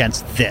set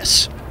against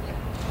this.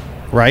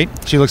 Right?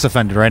 She looks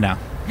offended right now.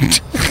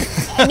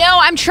 No,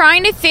 I'm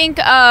trying to think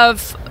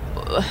of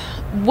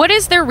what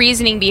is their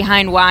reasoning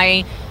behind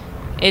why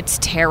it's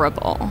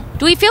terrible.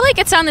 Do we feel like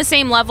it's on the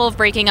same level of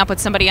breaking up with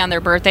somebody on their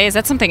birthday? Is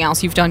that something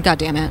else you've done? God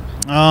damn it.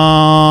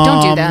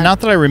 Don't do that. Not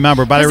that I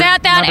remember, but Is I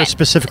that remember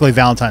specifically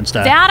Valentine's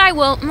Day. That I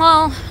will.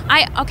 Well,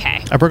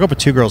 okay. I broke up with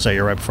 2 girls that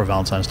year right before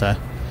Valentine's Day.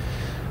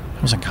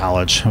 I was in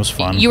college. It was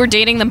fun. You were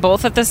dating them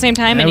both at the same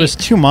time? It and was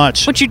too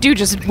much. What'd you do?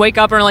 Just wake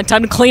up and like,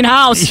 time to clean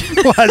house?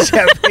 It was,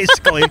 yeah,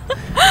 basically.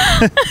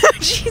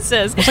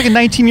 Jesus. I was like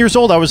 19 years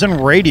old. I was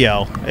in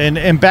radio.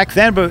 And back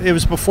then, but it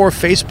was before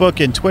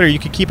Facebook and Twitter. You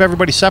could keep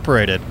everybody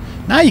separated.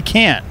 Now you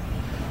can't.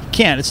 You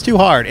can't. It's too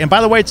hard. And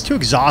by the way, it's too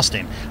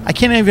exhausting. I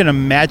can't even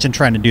imagine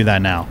trying to do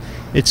that now.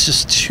 It's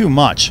just too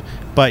much.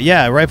 But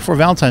yeah, right before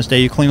Valentine's Day,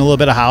 you clean a little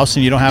bit of house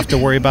and you don't have to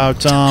worry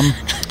about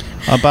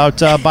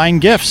buying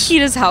gifts. He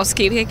does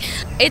housekeeping.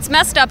 It's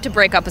messed up to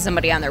break up with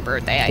somebody on their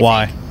birthday,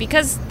 I think.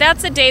 Because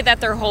that's a day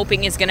that they're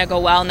hoping is going to go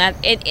well. And that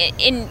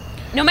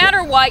no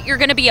matter what, you're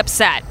going to be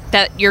upset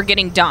that you're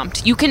getting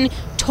dumped. You can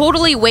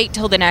totally wait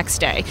till the next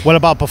day. What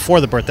about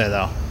before the birthday,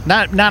 though?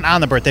 Not on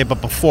the birthday,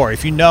 but before.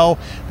 If you know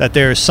that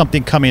there's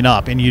something coming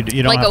up and you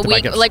don't have to buy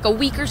gifts. Like a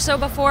week or so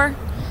before?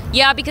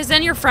 Yeah, because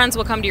then your friends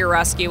will come to your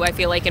rescue, I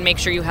feel like, and make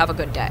sure you have a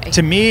good day.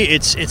 To me,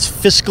 it's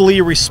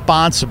fiscally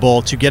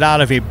responsible to get out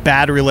of a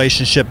bad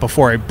relationship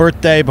before a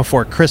birthday,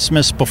 before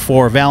Christmas,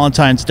 before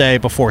Valentine's Day,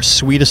 before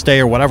Sweetest Day,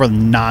 or whatever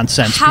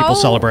nonsense people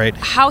celebrate.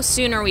 How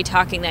soon are we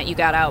talking that you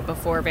got out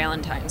before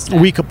Valentine's Day?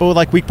 Week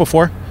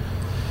before.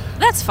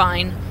 That's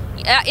fine.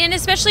 And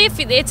especially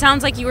if it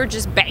sounds like you were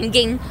just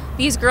banging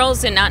these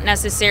girls and not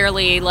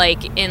necessarily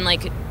in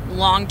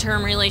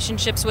long-term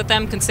relationships with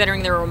them,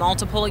 considering there were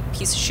multiple,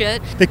 piece of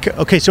shit.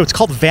 Okay, so it's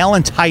called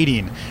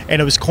Valentining,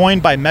 and it was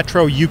coined by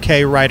Metro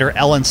UK writer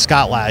Ellen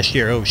Scott last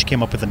year. Oh, she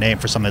came up with a name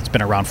for something that's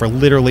been around for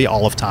literally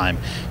all of time.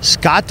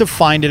 Scott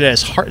defined it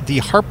as the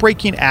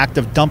heartbreaking act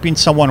of dumping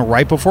someone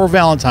right before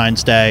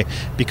Valentine's Day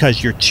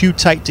because you're too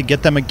tight to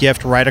get them a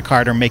gift, write a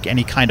card, or make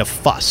any kind of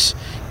fuss.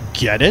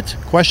 Get it?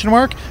 Question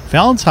mark?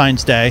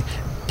 Valentine's Day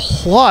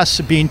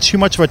plus being too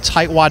much of a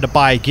tightwad to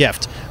buy a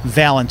gift.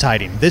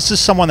 Valentining. This is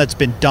someone that's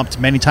been dumped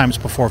many times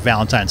before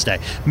Valentine's Day.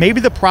 Maybe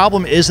the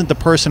problem isn't the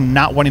person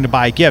not wanting to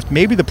buy a gift.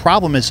 Maybe the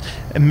problem is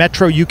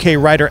Metro UK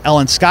writer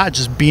Ellen Scott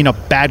just being a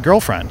bad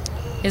girlfriend.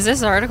 Is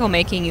this article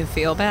making you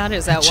feel bad?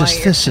 Is that why?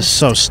 This is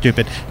so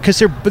stupid because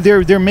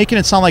they're making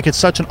it sound like it's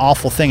such an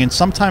awful thing, and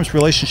sometimes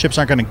relationships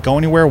aren't going to go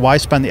anywhere. Why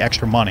spend the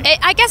extra money?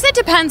 I guess it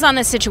depends on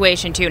the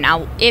situation too.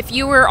 Now, if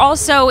you were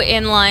also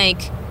in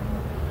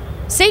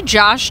say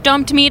Josh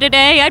dumped me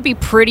today, I'd be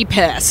pretty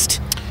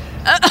pissed.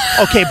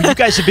 Okay, but you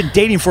guys have been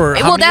dating for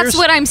how many that's years?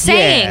 What I'm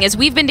saying is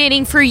we've been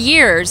dating for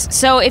years.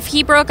 So if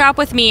he broke up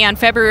with me on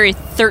February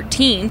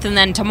 13th and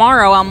then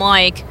tomorrow I'm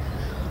like,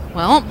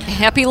 well,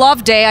 happy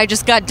love day. I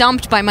just got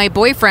dumped by my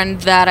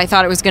boyfriend that I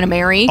thought I was going to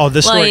marry. Oh,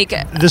 this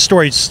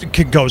story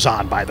goes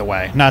on, by the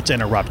way. Not to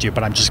interrupt you,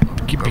 but I'm just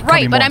becoming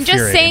right. But more I'm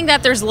just saying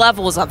that there's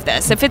levels of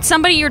this. If it's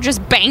somebody you're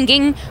just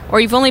banging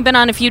or you've only been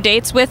on a few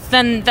dates with,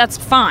 then that's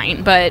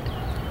fine. But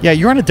yeah,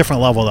 you're on a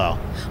different level, though.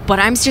 But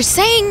I'm just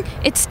saying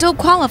it still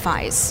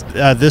qualifies.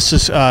 This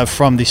is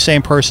from the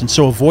same person.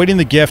 So avoiding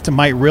the gift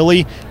might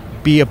really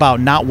be about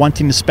not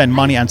wanting to spend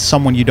money on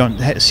someone you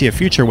don't see a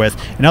future with.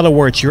 In other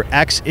words, your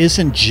ex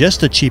isn't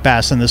just a cheap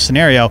ass in this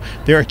scenario.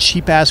 They're a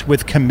cheap ass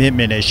with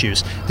commitment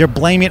issues. They're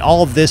blaming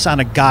all of this on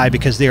a guy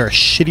because they are a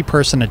shitty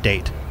person to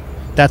date.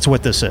 That's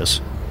what this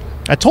is.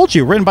 I told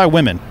you, written by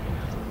women.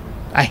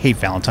 I hate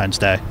Valentine's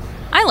Day.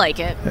 I like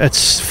it.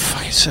 It's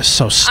just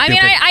so stupid. I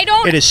mean, I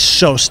don't. It is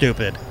so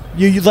stupid.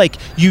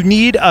 You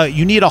need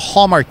a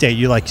Hallmark date.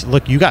 You like,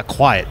 look, you got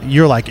quiet.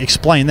 You're like,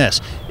 explain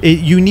this.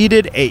 You need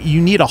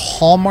a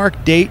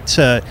Hallmark date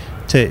to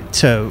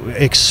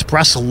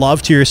express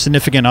love to your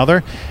significant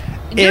other.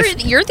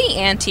 You're the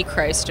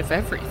Antichrist of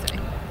everything.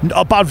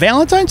 About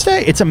Valentine's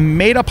Day, it's a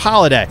made-up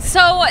holiday.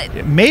 So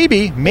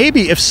maybe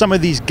if some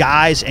of these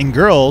guys and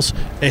girls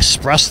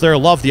express their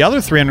love the other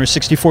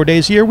 364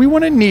 days a year, we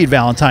wouldn't need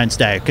Valentine's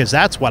Day, because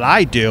that's what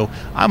I do.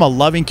 I'm a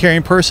loving,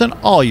 caring person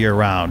all year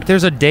round.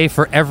 There's a day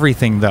for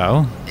everything,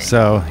 though.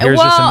 So here's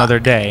just another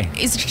day.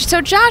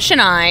 So Josh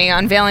and I,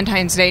 on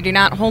Valentine's Day, do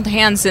not hold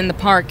hands in the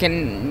park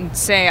and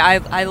say,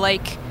 I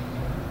like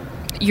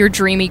your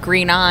dreamy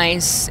green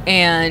eyes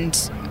and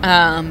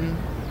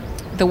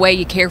the way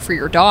you care for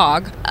your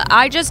dog.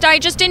 I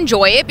just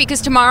enjoy it because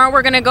tomorrow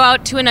we're going to go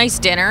out to a nice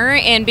dinner,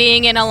 and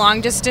being in a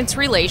long distance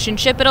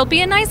relationship, it'll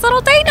be a nice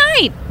little date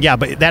night. Yeah,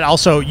 but that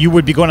also, you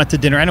would be going out to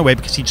dinner anyway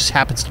because he just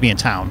happens to be in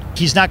town.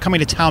 He's not coming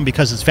to town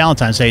because it's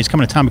Valentine's Day. He's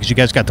coming to town because you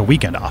guys got the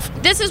weekend off.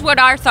 This is what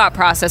our thought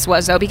process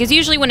was, though, because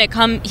usually when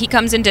he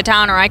comes into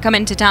town or I come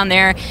into town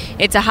there,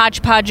 it's a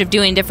hodgepodge of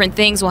doing different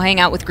things. We'll hang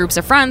out with groups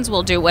of friends.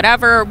 We'll do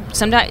whatever.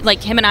 Sometimes,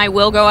 like, him and I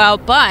will go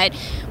out, but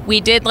we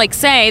did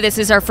say this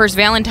is our first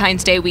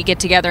Valentine's Day we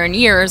get together in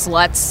years.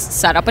 Let's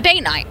set up a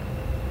date night.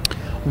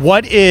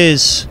 What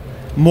is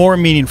more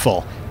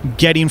meaningful,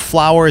 getting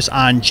flowers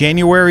on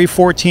January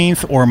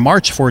 14th or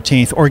March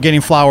 14th, or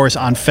getting flowers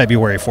on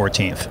February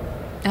 14th?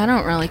 I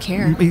don't really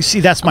care. You see,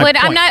 that's my point.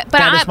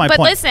 That is my point.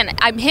 Listen,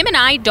 him and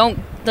I don't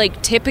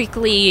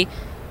typically.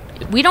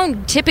 We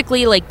don't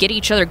typically get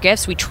each other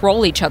gifts. We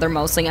troll each other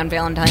mostly on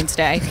Valentine's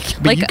Day.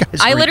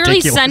 I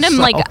literally send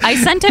him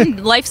I sent him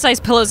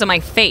life-size pillows on my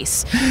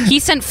face. He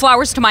sent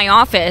flowers to my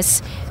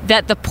office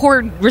that the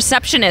poor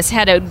receptionist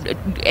had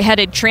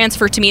to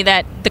transfer to me,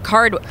 that the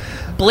card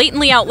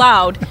blatantly out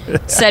loud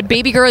said,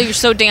 "Baby girl, you're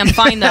so damn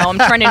fine though. I'm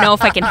trying to know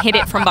if I can hit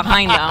it from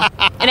behind though."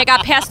 And it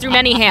got passed through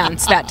many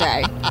hands that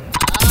day.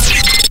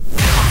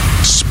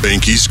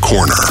 Spanky's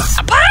Corner.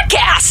 A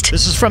podcast!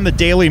 This is from the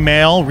Daily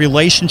Mail.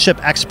 Relationship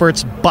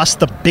experts bust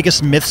the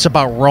biggest myths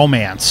about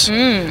romance.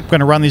 I'm going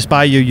to run these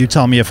by you. You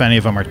tell me if any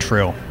of them are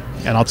true.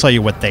 And I'll tell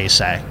you what they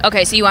say.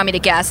 Okay, so you want me to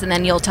guess, and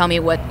then you'll tell me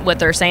what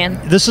they're saying?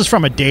 This is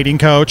from a dating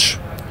coach.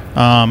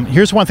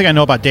 Here's one thing I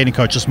know about dating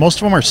coaches. Most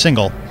of them are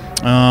single.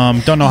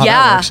 Don't know how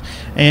that works.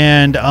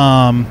 And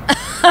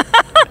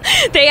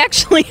they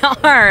actually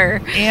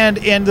are.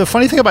 And the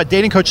funny thing about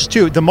dating coaches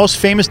too, the most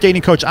famous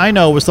dating coach I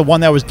know was the one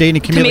that was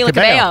dating Camila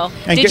Cabello.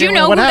 Did you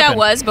know who that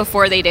was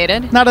before they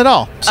dated? Not at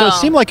all. So it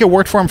seemed like it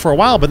worked for him for a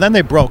while, but then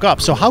they broke up.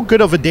 So how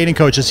good of a dating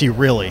coach is he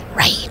really?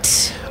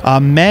 Right.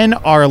 Men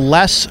are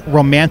less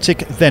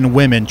romantic than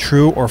women.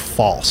 True or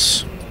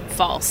false?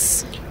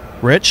 False.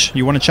 Rich,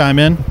 you want to chime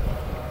in?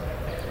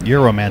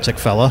 You're a romantic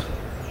fella.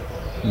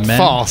 Men?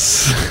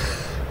 False.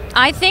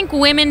 I think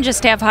women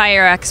just have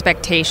higher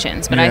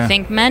expectations, but I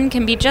think men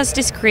can be just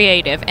as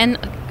creative. And,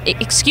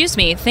 excuse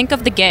me, think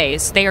of the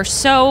gays. They are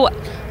so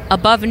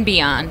above and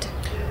beyond.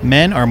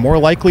 Men are more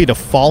likely to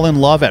fall in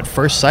love at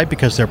first sight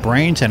because their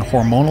brains and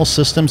hormonal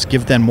systems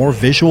give them more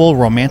visual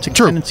romantic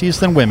tendencies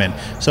than women.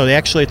 So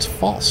it's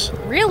false.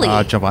 Really?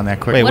 I'll jump on that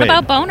quick. What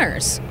about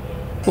boners?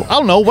 Well, I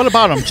don't know. What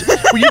about them?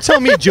 Will you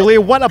tell me,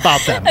 Julia, what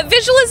about them?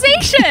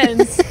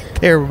 Visualizations.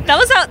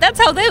 That's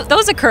how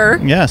those occur.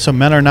 Yeah, so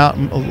men are not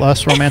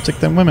less romantic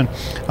than women.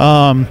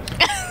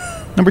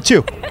 Number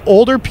 2,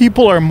 older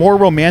people are more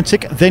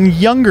romantic than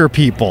younger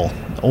people.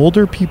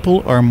 Older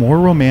people are more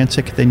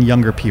romantic than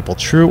younger people.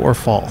 True or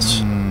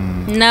false?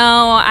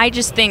 No, I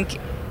just think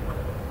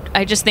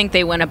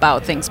they went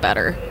about things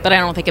better, but I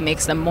don't think it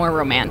makes them more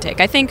romantic.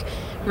 I think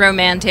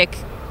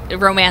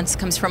romance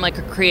comes from a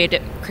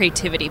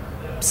creativity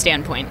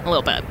standpoint a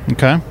little bit.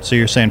 Okay, so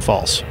you're saying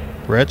false.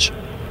 Rich?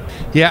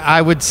 Yeah,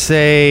 I would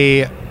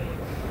say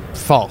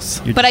false.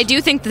 But I do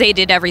think they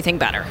did everything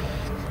better.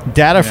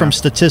 Data from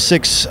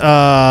statistics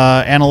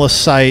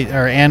analyst site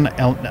or I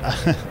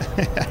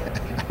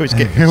always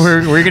get. Where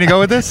are you going to go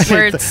with this?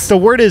 The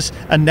word is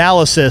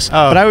analysis,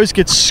 but I always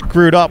get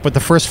screwed up with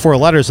the first 4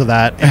 letters of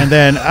that, and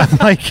then I'm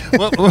like,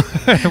 what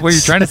are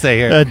you trying to say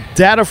here?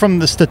 Data from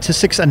the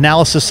statistics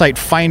analysis site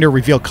Finder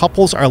reveal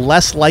couples are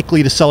less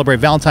likely to celebrate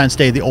Valentine's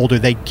Day the older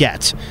they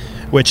get,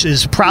 which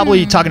is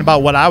probably talking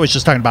about what I was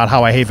just talking about,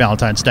 how I hate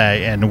Valentine's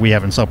Day, and we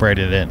haven't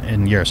celebrated it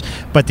in years.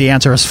 But the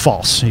answer is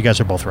false. You guys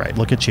are both right.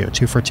 Look at you,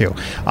 2 for 2.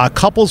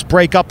 Couples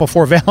break up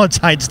before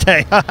Valentine's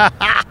Day.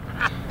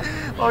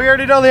 Oh, we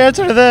already know the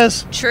answer to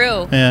this.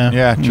 True.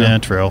 Yeah, true. Yeah,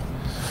 true.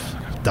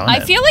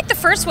 I feel like the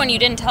first one you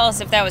didn't tell us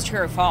if that was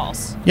true or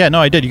false. Yeah, no,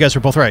 I did. You guys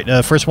were both right.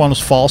 The first one was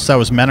false. That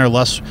was men are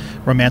less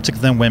romantic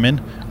than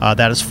women.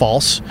 That is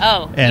false.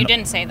 Oh, and you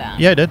didn't say that.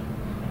 Yeah, I did.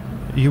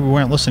 You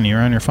weren't listening. You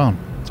were on your phone.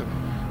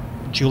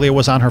 Julia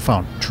was on her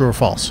phone. True or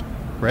false?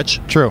 Rich?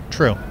 True.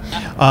 True.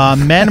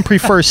 Men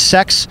prefer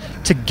sex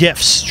to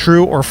gifts.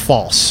 True or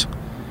false?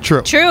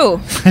 True.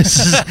 True.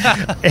 This is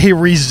a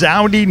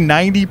resounding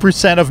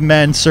 90% of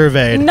men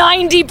surveyed.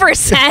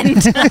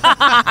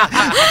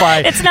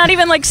 90%. It's not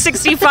even like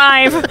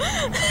 65.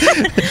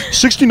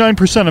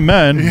 69% of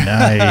men.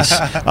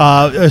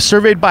 Nice.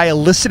 Surveyed by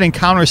Illicit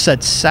Encounter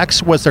said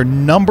sex was their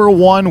number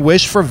one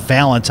wish for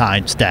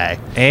Valentine's Day.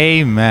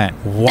 Amen.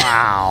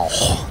 Wow.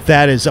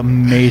 That is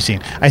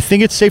amazing. I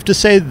think it's safe to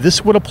say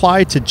this would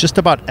apply to just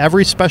about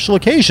every special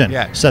occasion,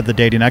 said the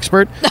dating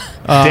expert.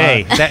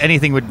 Day.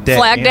 Anything with day.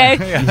 Flag Day.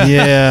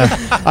 Yeah.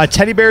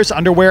 Teddy bears,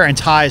 underwear, and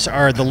ties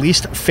are the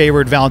least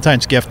favored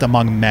Valentine's gift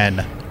among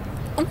men.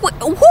 Who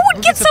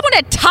would get someone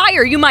a tie?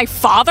 Are you my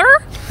father?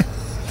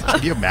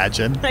 Can you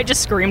imagine? I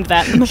just screamed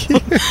that in the middle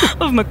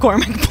of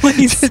McCormick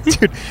Place.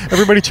 Dude,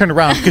 everybody turned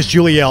around because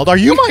Julie yelled, "Are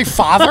you my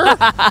father?"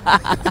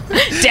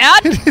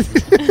 Dad?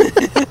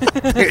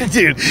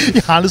 Dude,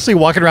 honestly,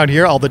 walking around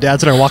here, all the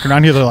dads that are walking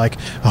around here, they're like,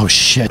 oh,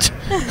 shit.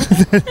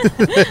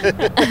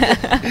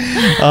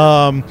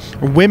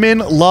 Women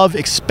love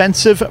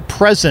expensive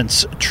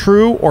presents.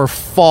 True or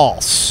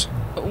false?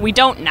 We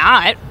don't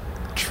not.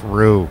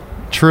 True.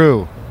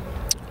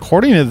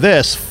 According to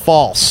this,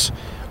 false.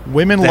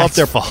 Women love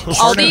their partner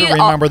to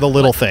remember the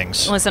little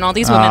things. Listen, all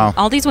these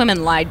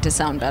women lied to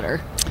sound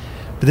better.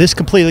 But this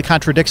completely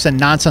contradicts the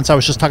nonsense I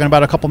was just talking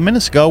about a couple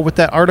minutes ago with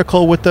that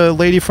article with the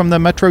lady from the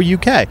Metro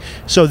UK.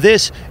 So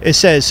it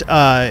says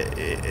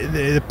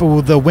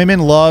the women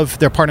love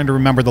their partner to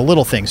remember the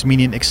little things,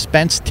 meaning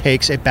expense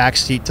takes a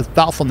backseat to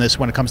thoughtfulness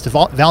when it comes to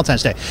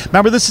Valentine's Day.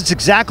 Remember, this is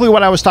exactly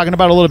what I was talking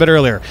about a little bit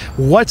earlier.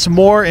 What's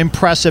more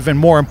impressive and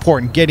more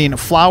important, getting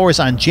flowers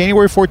on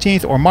January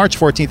 14th or March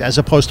 14th as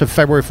opposed to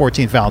February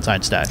 14th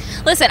Valentine's Day?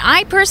 Listen,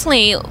 I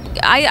personally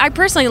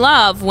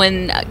love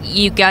when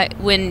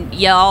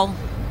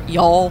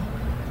y'all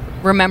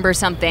remember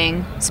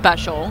something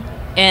special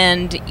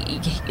and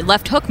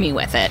left hook me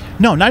with it.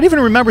 No, not even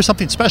remember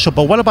something special,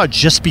 but what about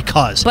just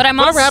because? But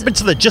whatever happened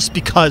to the just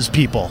because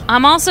people?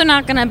 I'm also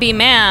not going to be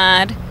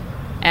mad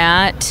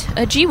at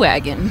a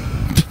G-Wagon.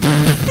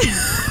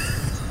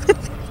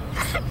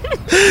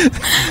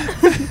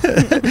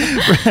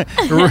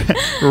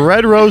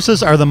 Red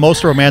roses are the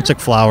most romantic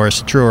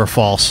flowers. True or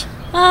false?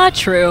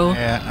 True.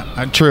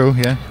 Yeah, true,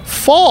 yeah.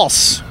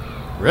 False.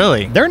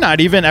 Really? They're not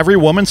even every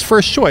woman's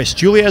first choice.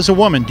 Julia, as a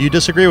woman, do you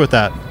disagree with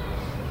that?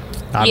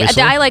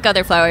 Obviously. Yeah, I like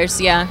other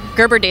flowers, yeah.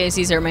 Gerber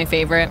daisies are my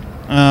favorite.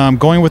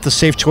 Going with the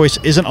safe choice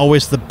isn't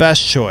always the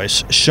best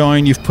choice.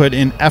 Showing you've put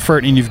in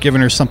effort and you've given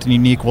her something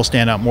unique will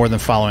stand out more than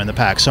following the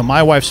pack. So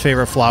my wife's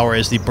favorite flower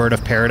is the bird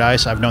of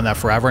paradise. I've known that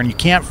forever, and you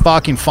can't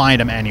fucking find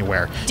them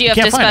anywhere. Do you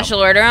have to special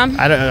order them?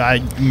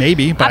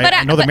 Maybe, but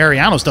I know that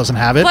Mariano's doesn't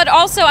have it. But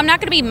also, I'm not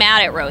going to be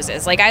mad at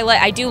roses. Like,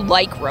 I do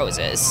like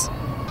roses.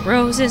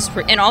 Roses,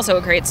 and also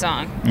a great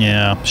song.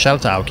 Yeah,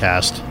 shout out to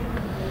Outkast.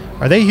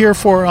 Are they here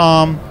for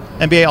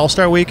NBA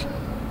All-Star Week?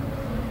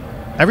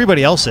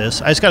 Everybody else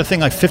is. I just got a thing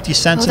like 50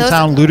 Cent's in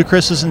town,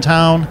 Ludacris is in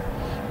town,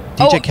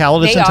 DJ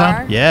Khaled is in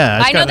town. Yeah,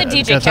 I know the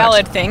DJ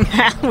Khaled thing.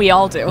 We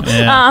all do.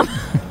 Yeah.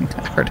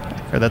 I heard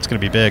that's going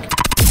to be big.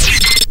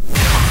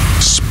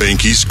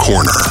 Spanky's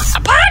Corner, a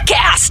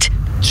podcast.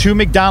 To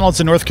McDonald's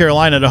in North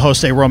Carolina to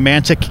host a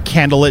romantic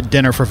candlelit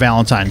dinner for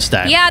Valentine's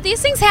Day. Yeah,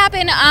 these things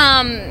happen.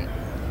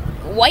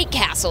 White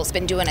Castle's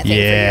been doing a thing for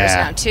years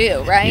now,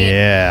 too, right?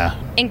 Yeah.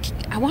 And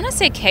I want to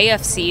say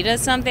KFC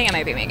does something. I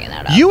might be making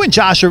that up. You and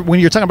Josh, when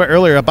you were talking about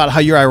earlier about how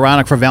you're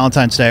ironic for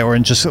Valentine's Day or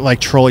just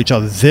like troll each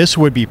other, this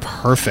would be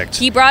perfect.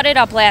 He brought it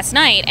up last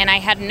night, and I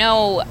had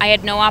no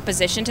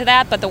opposition to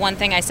that. But the one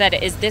thing I said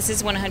is this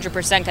is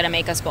 100% going to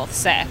make us both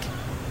sick.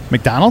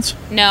 McDonald's?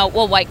 No,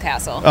 well, White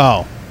Castle.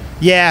 Oh.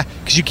 Yeah,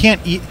 because you can't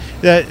eat.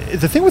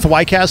 The thing with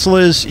White Castle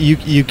is you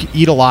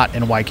eat a lot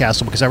in White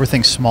Castle because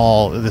everything's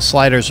small. The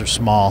sliders are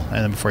small,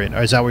 and then before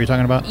is that what you're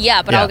talking about?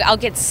 Yeah, but I'll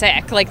get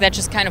sick. Like that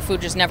just kind of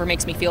food just never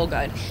makes me feel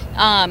good.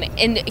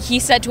 And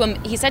he said to me,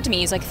 he's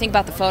like, think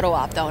about the photo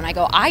op though, and I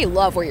go, I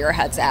love where your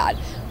head's at,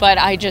 but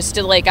I'm just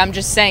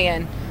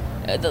saying,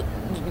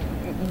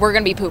 we're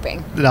gonna be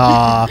pooping.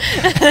 Aw.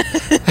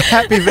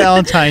 Happy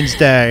Valentine's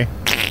Day.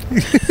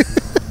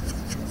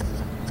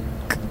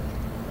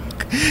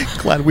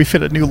 Glad we've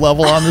hit a new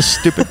level on this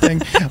stupid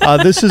thing.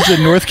 This is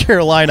in North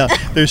Carolina.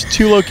 There's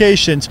two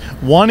locations.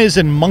 One is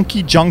in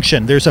Monkey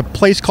Junction. There's a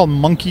place called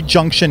Monkey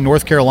Junction,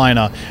 North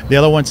Carolina. The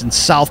other one's in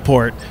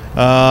Southport.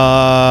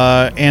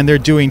 And they're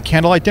doing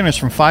candlelight dinners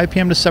from 5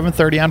 p.m. to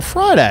 7:30 on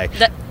Friday.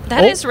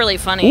 That is really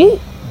funny. Ooh.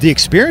 The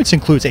experience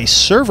includes a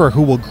server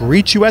who will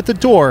greet you at the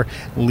door,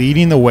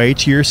 leading the way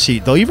to your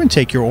seat. They'll even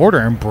take your order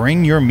and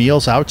bring your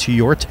meals out to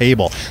your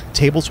table.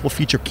 Tables will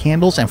feature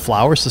candles and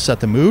flowers to set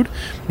the mood,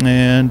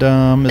 and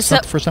it's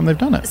not the first time they've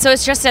done it. So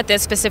it's just at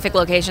this specific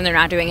location. They're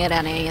not doing it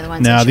at any of the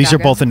ones. No, in these are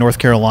Chicago? both in North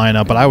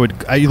Carolina. But I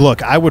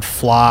would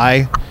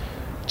fly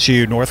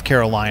to North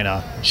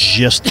Carolina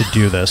just to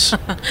do this.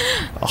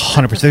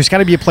 100%. There's got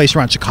to be a place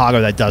around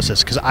Chicago that does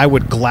this, because I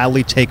would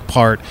gladly take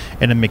part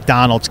in a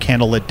McDonald's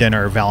candlelit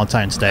dinner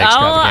Valentine's Day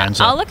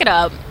extravaganza. I'll look it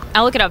up.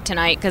 I'll look it up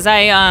tonight, because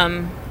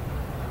I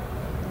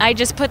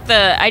just put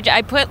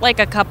I put like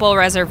a couple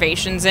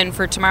reservations in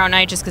for tomorrow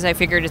night, just because I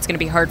figured it's going to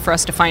be hard for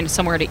us to find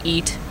somewhere to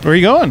eat. Where are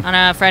you going? On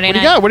a Friday night. What do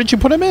you got? What did you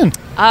put them in?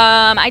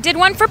 I did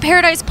one for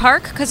Paradise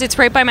Park, because it's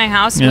right by my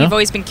house. Yeah. We've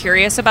always been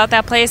curious about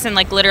that place, and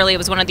like literally it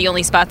was one of the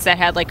only spots that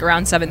had like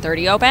around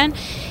 7:30 open.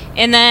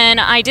 And then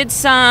I did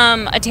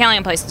some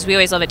Italian places. We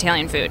always love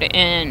Italian food,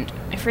 and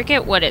I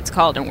forget what it's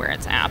called and where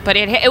it's at, but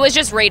it was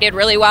just rated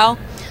really well.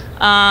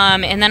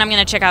 And then I'm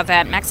going to check out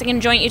that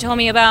Mexican joint you told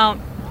me about.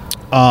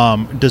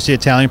 Does the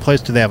Italian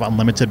place, do they have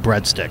unlimited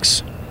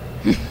breadsticks?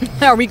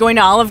 Are we going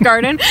to Olive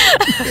Garden?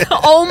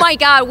 Oh my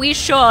God, we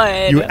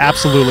should. You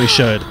absolutely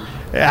should.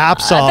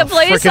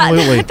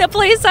 Absolutely. The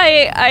place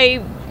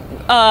I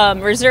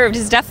reserved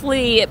is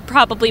definitely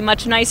probably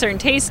much nicer and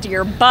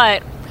tastier,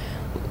 but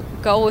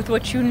go with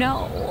what you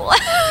know.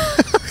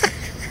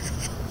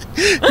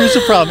 Here's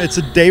the problem. It's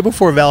a day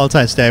before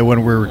Valentine's Day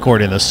when we're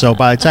recording this. So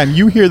by the time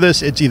you hear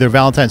this, it's either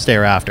Valentine's Day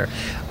or after.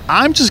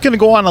 I'm just going to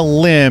go on a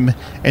limb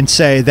and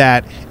say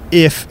that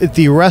if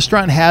the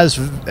restaurant has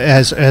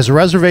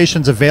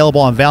reservations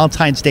available on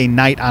Valentine's Day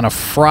night on a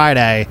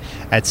Friday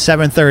at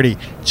 7:30,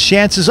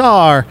 chances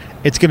are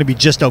it's going to be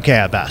just okay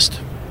at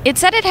best. It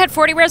said it had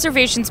 40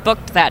 reservations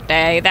booked that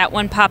day. That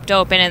one popped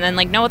open, and then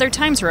like no other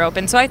times were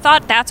open. So I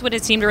thought that's what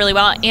it seemed really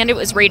well, and it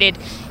was rated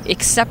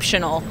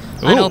exceptional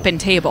on Open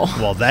Table.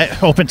 Well,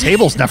 that Open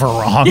Table's never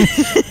wrong.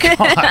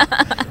 God.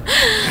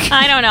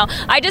 I don't know.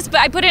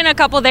 I put in a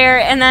couple there,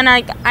 and then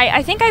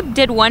I think I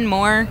did one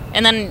more,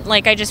 and then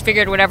like I just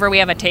figured whatever we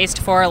have a taste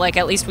for, like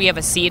at least we have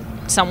a seat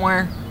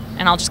somewhere,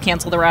 and I'll just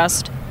cancel the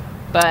rest.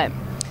 But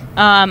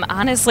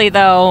honestly,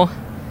 though,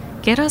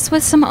 get us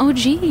with some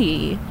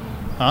OG.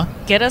 Huh?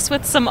 Get us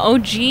with some OG.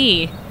 What are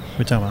you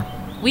talking about?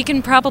 We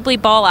can probably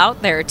ball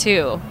out there,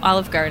 too.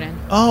 Olive Garden.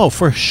 Oh,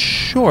 for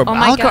sure. Oh,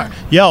 my God.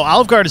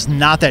 Olive Garden is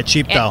not that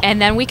cheap, though. And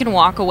then we can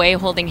walk away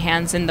holding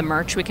hands in the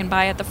merch we can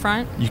buy at the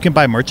front. You can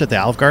buy merch at the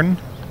Olive Garden?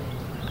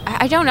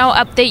 I don't know.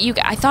 I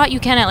thought you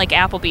can at, like,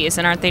 Applebee's,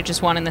 and aren't they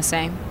just one and the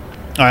same?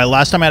 All right,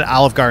 last time at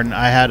Olive Garden,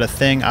 I had a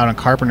thing out in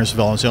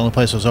Carpentersville. It was the only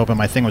place that was open.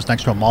 My thing was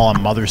next to a mall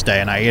on Mother's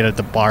Day, and I ate at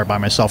the bar by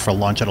myself for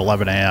lunch at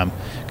 11 a.m.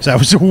 because I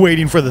was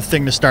waiting for the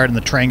thing to start, and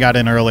the train got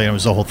in early, and it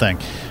was the whole thing.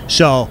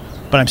 So,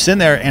 but I'm sitting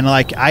there, and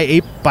like I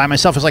ate by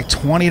myself. It was like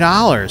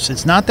 $20.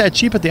 It's not that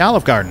cheap at the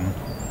Olive Garden.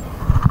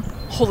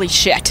 Holy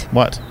shit.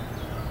 What?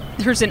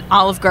 There's an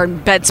Olive Garden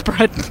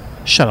bedspread.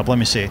 Shut up. Let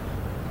me see.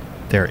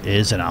 There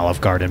is an Olive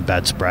Garden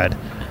bedspread.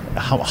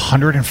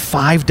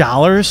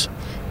 $105?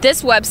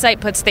 This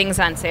website puts things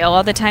on sale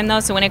all the time,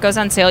 though, so when it goes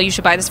on sale, you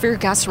should buy this for your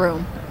guest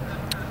room.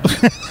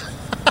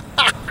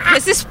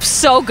 This is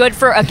so good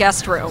for a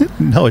guest room.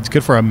 No, it's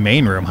good for a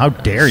main room. How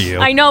dare you?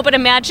 I know, but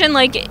imagine,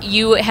 like,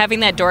 you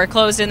having that door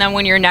closed, and then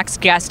when your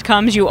next guest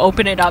comes, you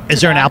open it up. Is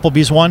there an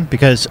Applebee's one?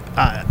 Because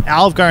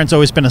Olive Garden's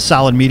always been a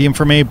solid medium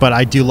for me, but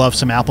I do love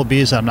some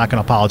Applebee's, and I'm not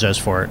going to apologize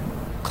for it.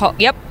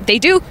 Yep, they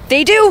do.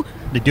 They do.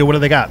 They do? What do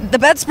they got? The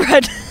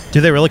bedspread.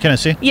 Do they really? Can I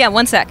see? Yeah,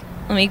 one sec.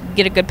 Let me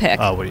get a good pick.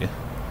 Oh, what do you...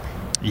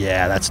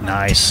 Yeah, that's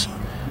nice.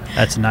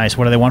 That's nice.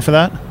 What do they want for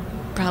that?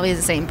 Probably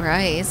the same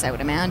price, I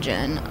would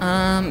imagine.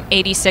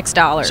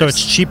 $86. So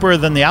it's cheaper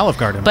than the Olive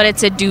Garden. But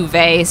it's a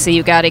duvet, so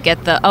you got to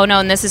get the... Oh, no,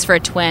 and this is for a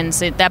twin.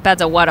 So that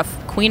bed's a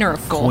queen or a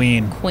full?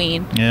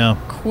 Queen. Yeah.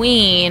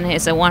 Queen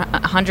is a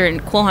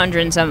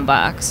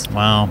 $107.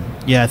 Wow.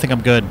 Yeah, I think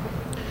I'm good. All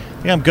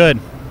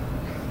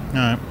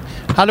right.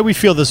 How do we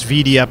feel this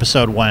VD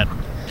episode went?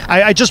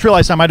 I just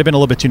realized I might have been a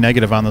little bit too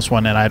negative on this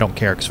one, and I don't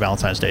care because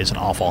Valentine's Day is an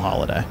awful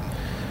holiday.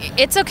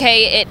 It's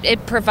okay.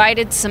 It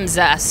provided some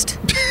zest.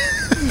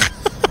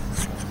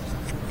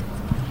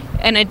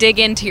 And a dig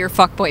into your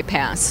fuckboy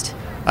past.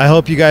 I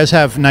hope you guys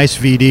have nice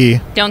VD.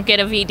 Don't get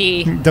a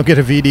VD. Don't get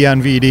a VD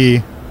on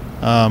VD.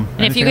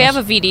 And if you have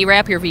a VD,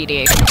 wrap your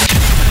VD.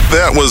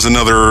 That was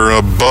another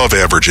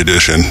above-average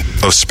edition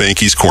of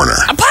Spanky's Corner.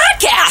 A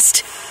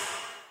podcast!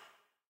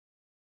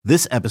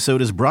 This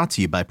episode is brought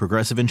to you by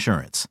Progressive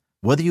Insurance.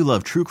 Whether you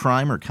love true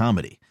crime or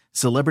comedy,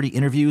 celebrity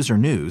interviews or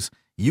news,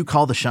 you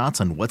call the shots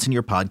on what's in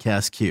your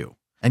podcast queue.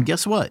 And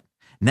guess what?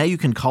 Now you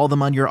can call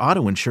them on your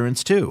auto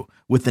insurance too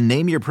with the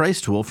Name Your Price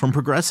tool from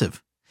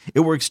Progressive. It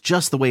works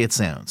just the way it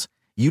sounds.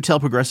 You tell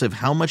Progressive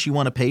how much you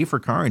want to pay for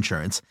car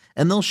insurance,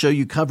 and they'll show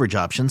you coverage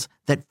options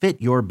that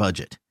fit your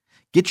budget.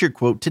 Get your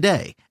quote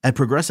today at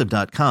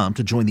Progressive.com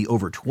to join the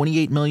over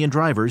 28 million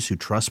drivers who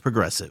trust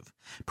Progressive.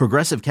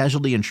 Progressive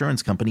Casualty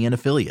Insurance Company and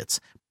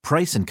Affiliates.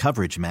 Price and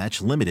coverage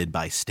match limited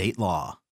by state law.